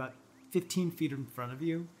probably about 15 feet in front of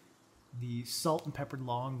you the salt and peppered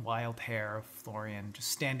long wild hair of Florian just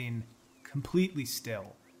standing completely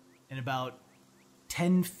still. And about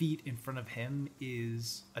 10 feet in front of him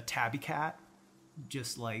is a tabby cat,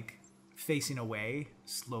 just like facing away,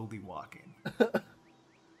 slowly walking.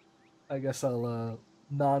 I guess I'll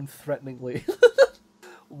non-threateningly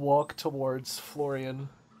walk towards Florian,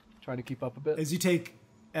 trying to keep up a bit. As you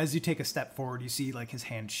take a step forward, you see like his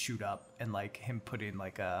hand shoot up and like him put in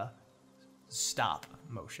like a stop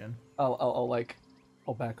motion.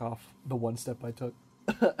 I'll back off the one step I took.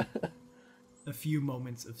 A few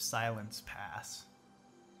moments of silence pass.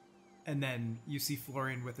 And then you see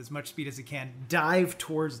Florian, with as much speed as he can, dive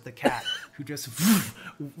towards the cat, who just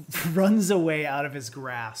runs away out of his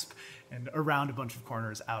grasp and around a bunch of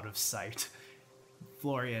corners out of sight.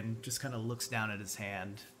 Florian just kind of looks down at his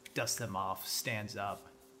hand, dusts them off, stands up,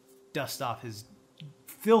 dusts off his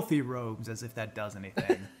filthy robes as if that does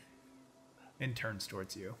anything, and turns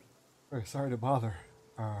towards you. Hey, sorry to bother.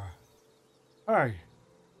 Hi.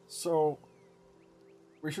 So,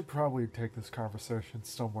 we should probably take this conversation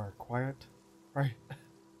somewhere quiet, right?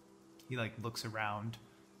 He like looks around.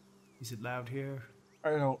 Is it loud here?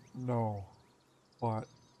 I don't know, but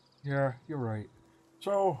yeah, you're right.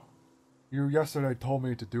 So, you yesterday told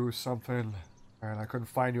me to do something, and I couldn't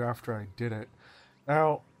find you after I did it.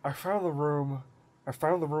 Now, I found the room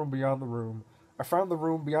beyond the room, I found the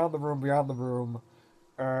room beyond the room beyond the room,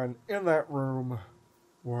 and in that room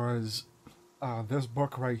was this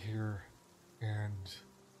book right here, and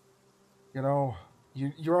you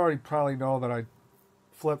already probably know that I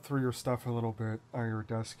flipped through your stuff a little bit on your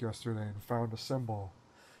desk yesterday and found a symbol,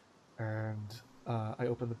 and I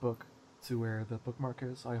opened the book to where the bookmark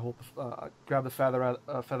is. I grab the feather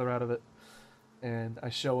out of it, and I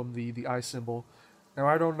show him the eye symbol. Now,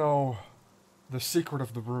 I don't know the secret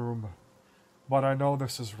of the room, but I know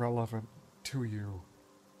this is relevant to you,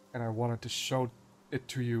 and I wanted to show it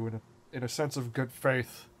to you in a sense of good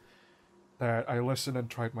faith that I listened and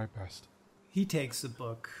tried my best. He takes the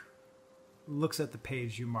book, looks at the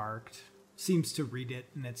page you marked, seems to read it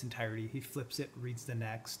in its entirety. He flips it, reads the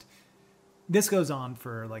next. This goes on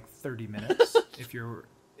for like 30 minutes if you're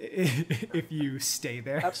if you stay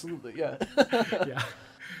there. Absolutely, yeah. Yeah.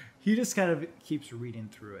 He just kind of keeps reading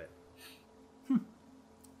through it.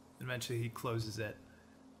 Eventually he closes it.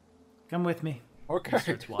 Come with me. Okay. He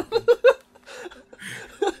starts walking.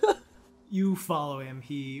 You follow him.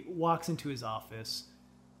 He walks into his office.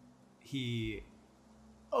 He,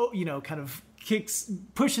 kind of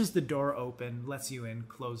pushes the door open, lets you in,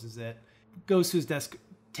 closes it, goes to his desk,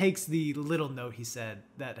 takes the little note he said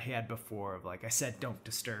that he had before of like, I said don't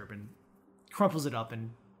disturb, and crumples it up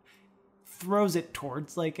and throws it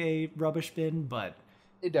towards like a rubbish bin, but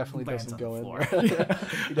It definitely lands doesn't on the go floor. in.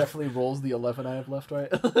 He definitely rolls the 11 I have left, right?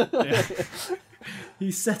 Yeah.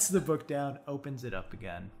 He sets the book down, opens it up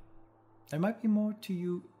again. There might be more to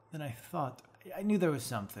you than I thought. I knew there was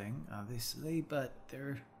something, obviously, but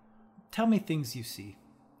tell me things you see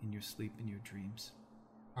in your sleep and your dreams.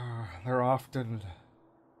 They're often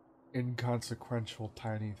inconsequential,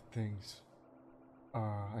 tiny things.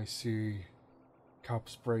 I see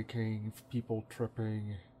cups breaking, people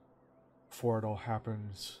tripping before it all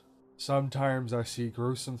happens. Sometimes I see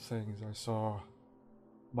gruesome things. I saw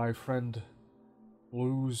my friend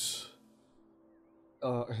lose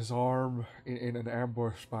his arm in an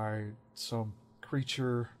ambush by some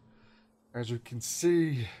creature. As you can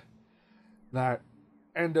see, that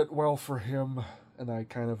ended well for him. And I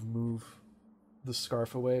kind of move the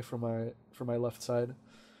scarf away from my left side.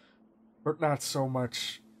 But not so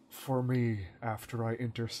much for me after I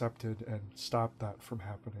intercepted and stopped that from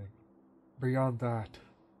happening. Beyond that,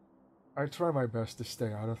 I try my best to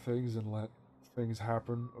stay out of things and let things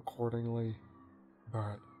happen accordingly,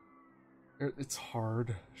 but it's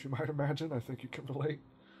hard, as you might imagine. I think you can relate.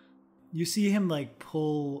 You see him like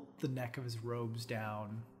pull the neck of his robes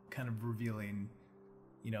down, kind of revealing,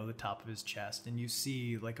 the top of his chest, and you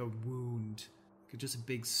see like a wound, just a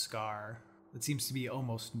big scar that seems to be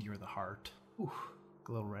almost near the heart. Ooh,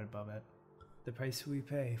 a little red above it. The price we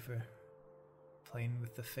pay for playing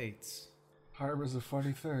with the fates. Time is a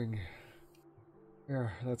funny thing. Yeah,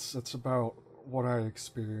 that's about what I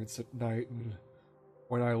experience at night, and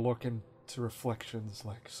when I look into reflections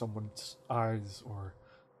like someone's eyes or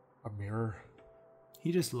a mirror.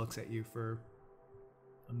 He just looks at you for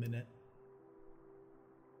a minute.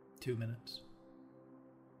 2 minutes.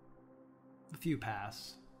 A few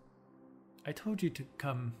pass. I told you to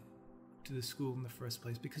come to the school in the first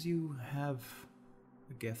place because you have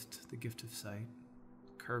a gift, the gift of sight,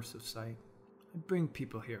 curse of sight. I bring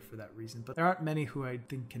people here for that reason, but there aren't many who I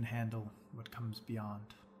think can handle what comes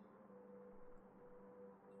beyond.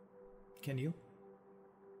 Can you?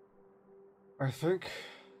 I think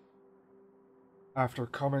after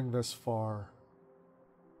coming this far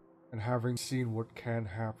and having seen what can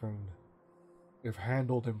happen if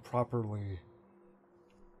handled improperly,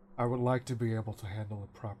 I would like to be able to handle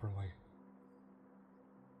it properly.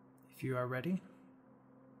 If you are ready,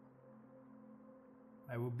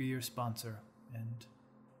 I will be your sponsor, and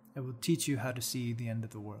I will teach you how to see the end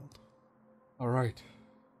of the world. All right.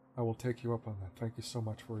 I will take you up on that. Thank you so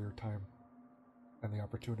much for your time and the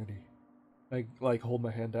opportunity. I like hold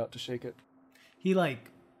my hand out to shake it. He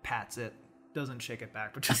pats it, doesn't shake it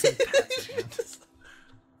back, but just pats it. This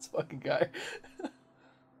fucking guy.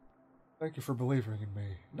 Thank you for believing in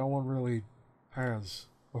me. No one really has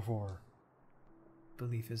before.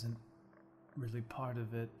 Belief isn't really part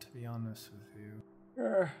of it, to be honest with you.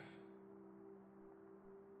 Yeah.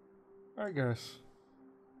 I guess.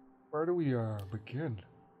 Where do we begin?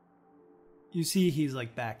 You see he's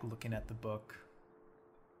back looking at the book.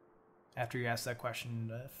 After you ask that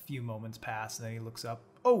question, a few moments pass, and then he looks up.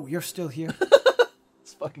 Oh, you're still here?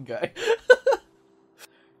 This fucking guy.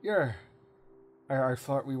 Yeah. I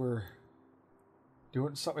thought we were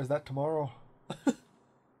doing something. Is that tomorrow?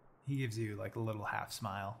 He gives you a little half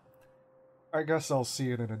smile. I guess I'll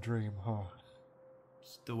see it in a dream, huh?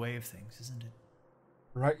 It's the way of things, isn't it?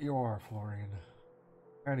 Right you are, Florian.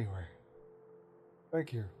 Anyway.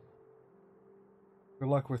 Thank you. Good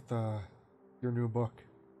luck with your new book.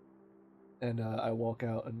 And I walk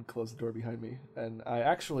out and close the door behind me. And I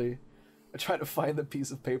try to find the piece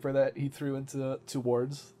of paper that he threw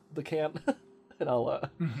towards the can, and I'll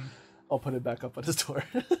put it back up on his door.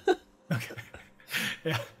 Okay.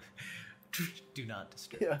 Yeah. Do not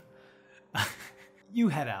disturb. Yeah. You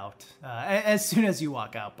head out. As soon as you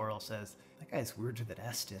walk out, Burl says, "That guy's weirder than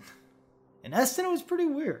Eston." And Eston was pretty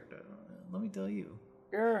weird. Let me tell you.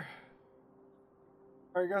 Yeah.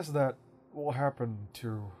 I guess that will happen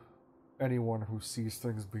to anyone who sees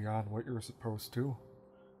things beyond what you're supposed to.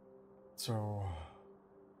 So,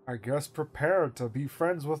 I guess prepare to be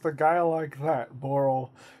friends with a guy like that, Boral.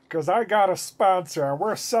 Because I got a sponsor, and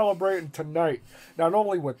we're celebrating tonight. Not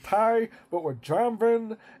only with Ty, but with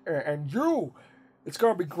Jonvin and you. It's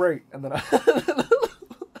going to be great. And then,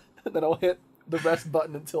 and then I'll hit the rest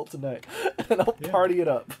button until tonight. And I'll party it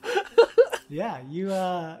up. Yeah, you,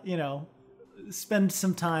 spend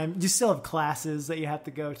some time. You still have classes that you have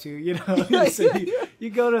to go to, you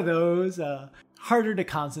go to those. Harder to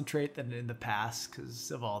concentrate than in the past because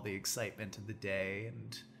of all the excitement of the day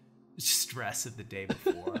and stress of the day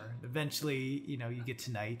before. Eventually, you get to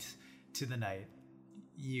the night.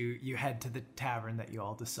 You head to the tavern that you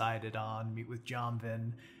all decided on, meet with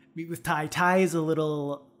Jonvin, meet with Ty. Ty is a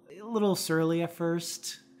little surly at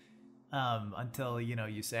first, until,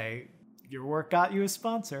 you say, your work got you a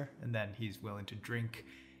sponsor, and then he's willing to drink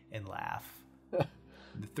and laugh. The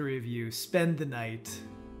three of you spend the night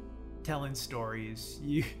telling stories.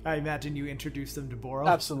 I imagine you introduce them to Boral.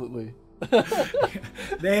 Absolutely.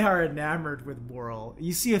 They are enamored with Boral.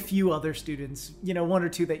 You see a few other students, one or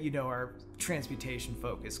two that are transmutation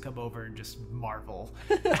focused, come over and just marvel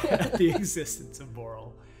at the existence of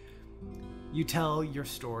Boral. You tell your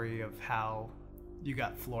story of how you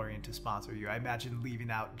got Florian to sponsor you. I imagine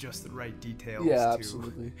leaving out just the right details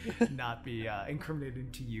absolutely. Not be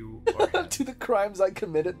incriminating to you or him. To the crimes I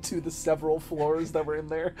committed to the several floors that were in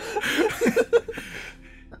there.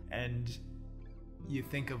 And you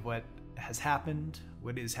think of what has happened,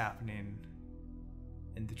 what is happening,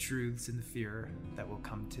 and the truths and the fear that will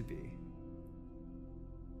come to be.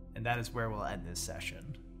 And that is where we'll end this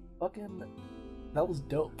session. Fucking, that was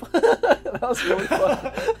dope. That was really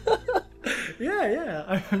fun.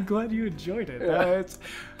 Yeah. I'm glad you enjoyed it. It's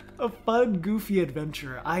a fun, goofy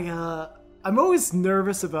adventure. I'm always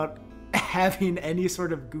nervous about having any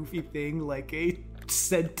sort of goofy thing like a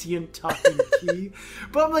sentient talking key,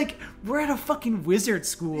 but I'm like, we're at a fucking wizard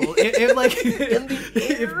school.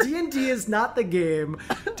 If D&D is not the game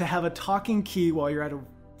to have a talking key while you're at a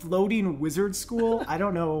floating wizard school, I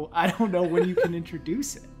don't know when you can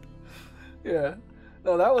introduce it. Yeah,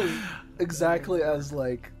 no, that was exactly as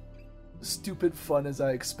stupid fun as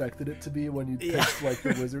I expected it to be when you pitched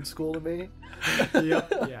the wizard school to me.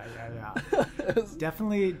 Yep. Yeah.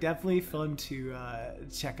 Definitely fun to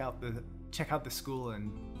check out the school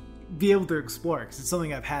and be able to explore, because it's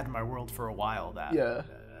something I've had in my world for a while that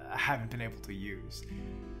I haven't been able to use.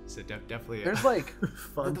 So definitely there's fun.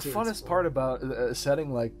 The funnest part about a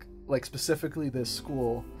setting like specifically this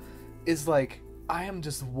school is I am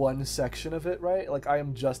just one section of it, right? I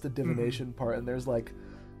am just the divination part, and there's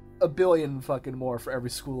a billion fucking more for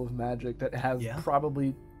every school of magic that have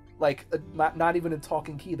probably not even a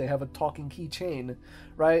talking key. They have a talking key chain,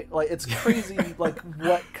 right? It's crazy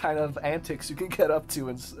what kind of antics you can get up to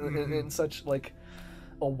in such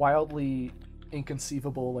a wildly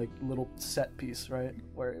inconceivable little set piece, right?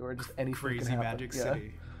 Where just anything crazy can happen. magic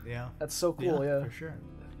city. Yeah, that's so cool. Yeah, for sure.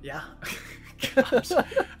 Yeah. Gosh,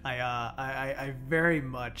 I very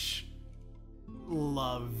much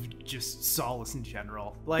love just Solace in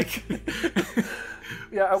general.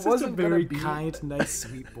 Yeah, I wasn't a very gonna be kind, nice,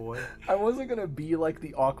 sweet boy. I wasn't gonna be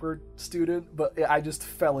the awkward student, but I just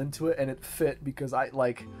fell into it and it fit because I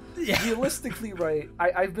realistically, right?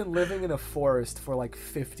 I've been living in a forest for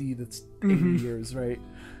 50 that's 80 years, right?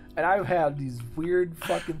 And I've had these weird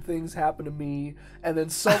fucking things happen to me, and then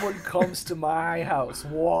someone comes to my house,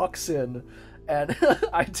 walks in, and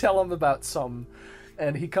I tell him about something,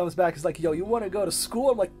 and he comes back, he's like, yo, you want to go to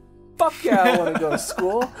school? I'm like, fuck yeah, I want to go to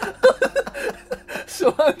school.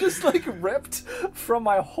 So I'm just ripped from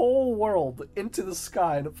my whole world into the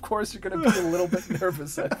sky, and of course you're going to be a little bit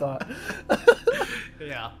nervous, I thought.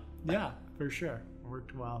 Yeah, for sure.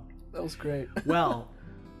 Worked well. That was great. Well,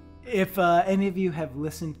 if any of you have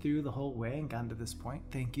listened through the whole way and gotten to this point,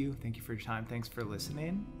 thank you. Thank you for your time. Thanks for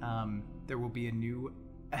listening. There will be a new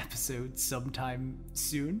episode sometime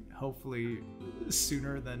soon, hopefully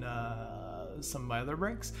sooner than some of my other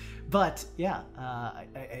breaks. But yeah,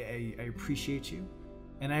 I appreciate you,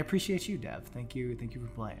 and I appreciate you, Dev. Thank you for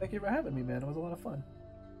playing. Thank you for having me, man. It was a lot of fun.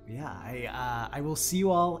 Yeah, I will see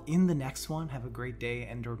you all in the next one. Have a great day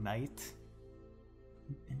and or night.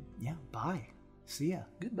 And yeah, bye. See ya.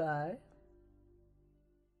 Goodbye.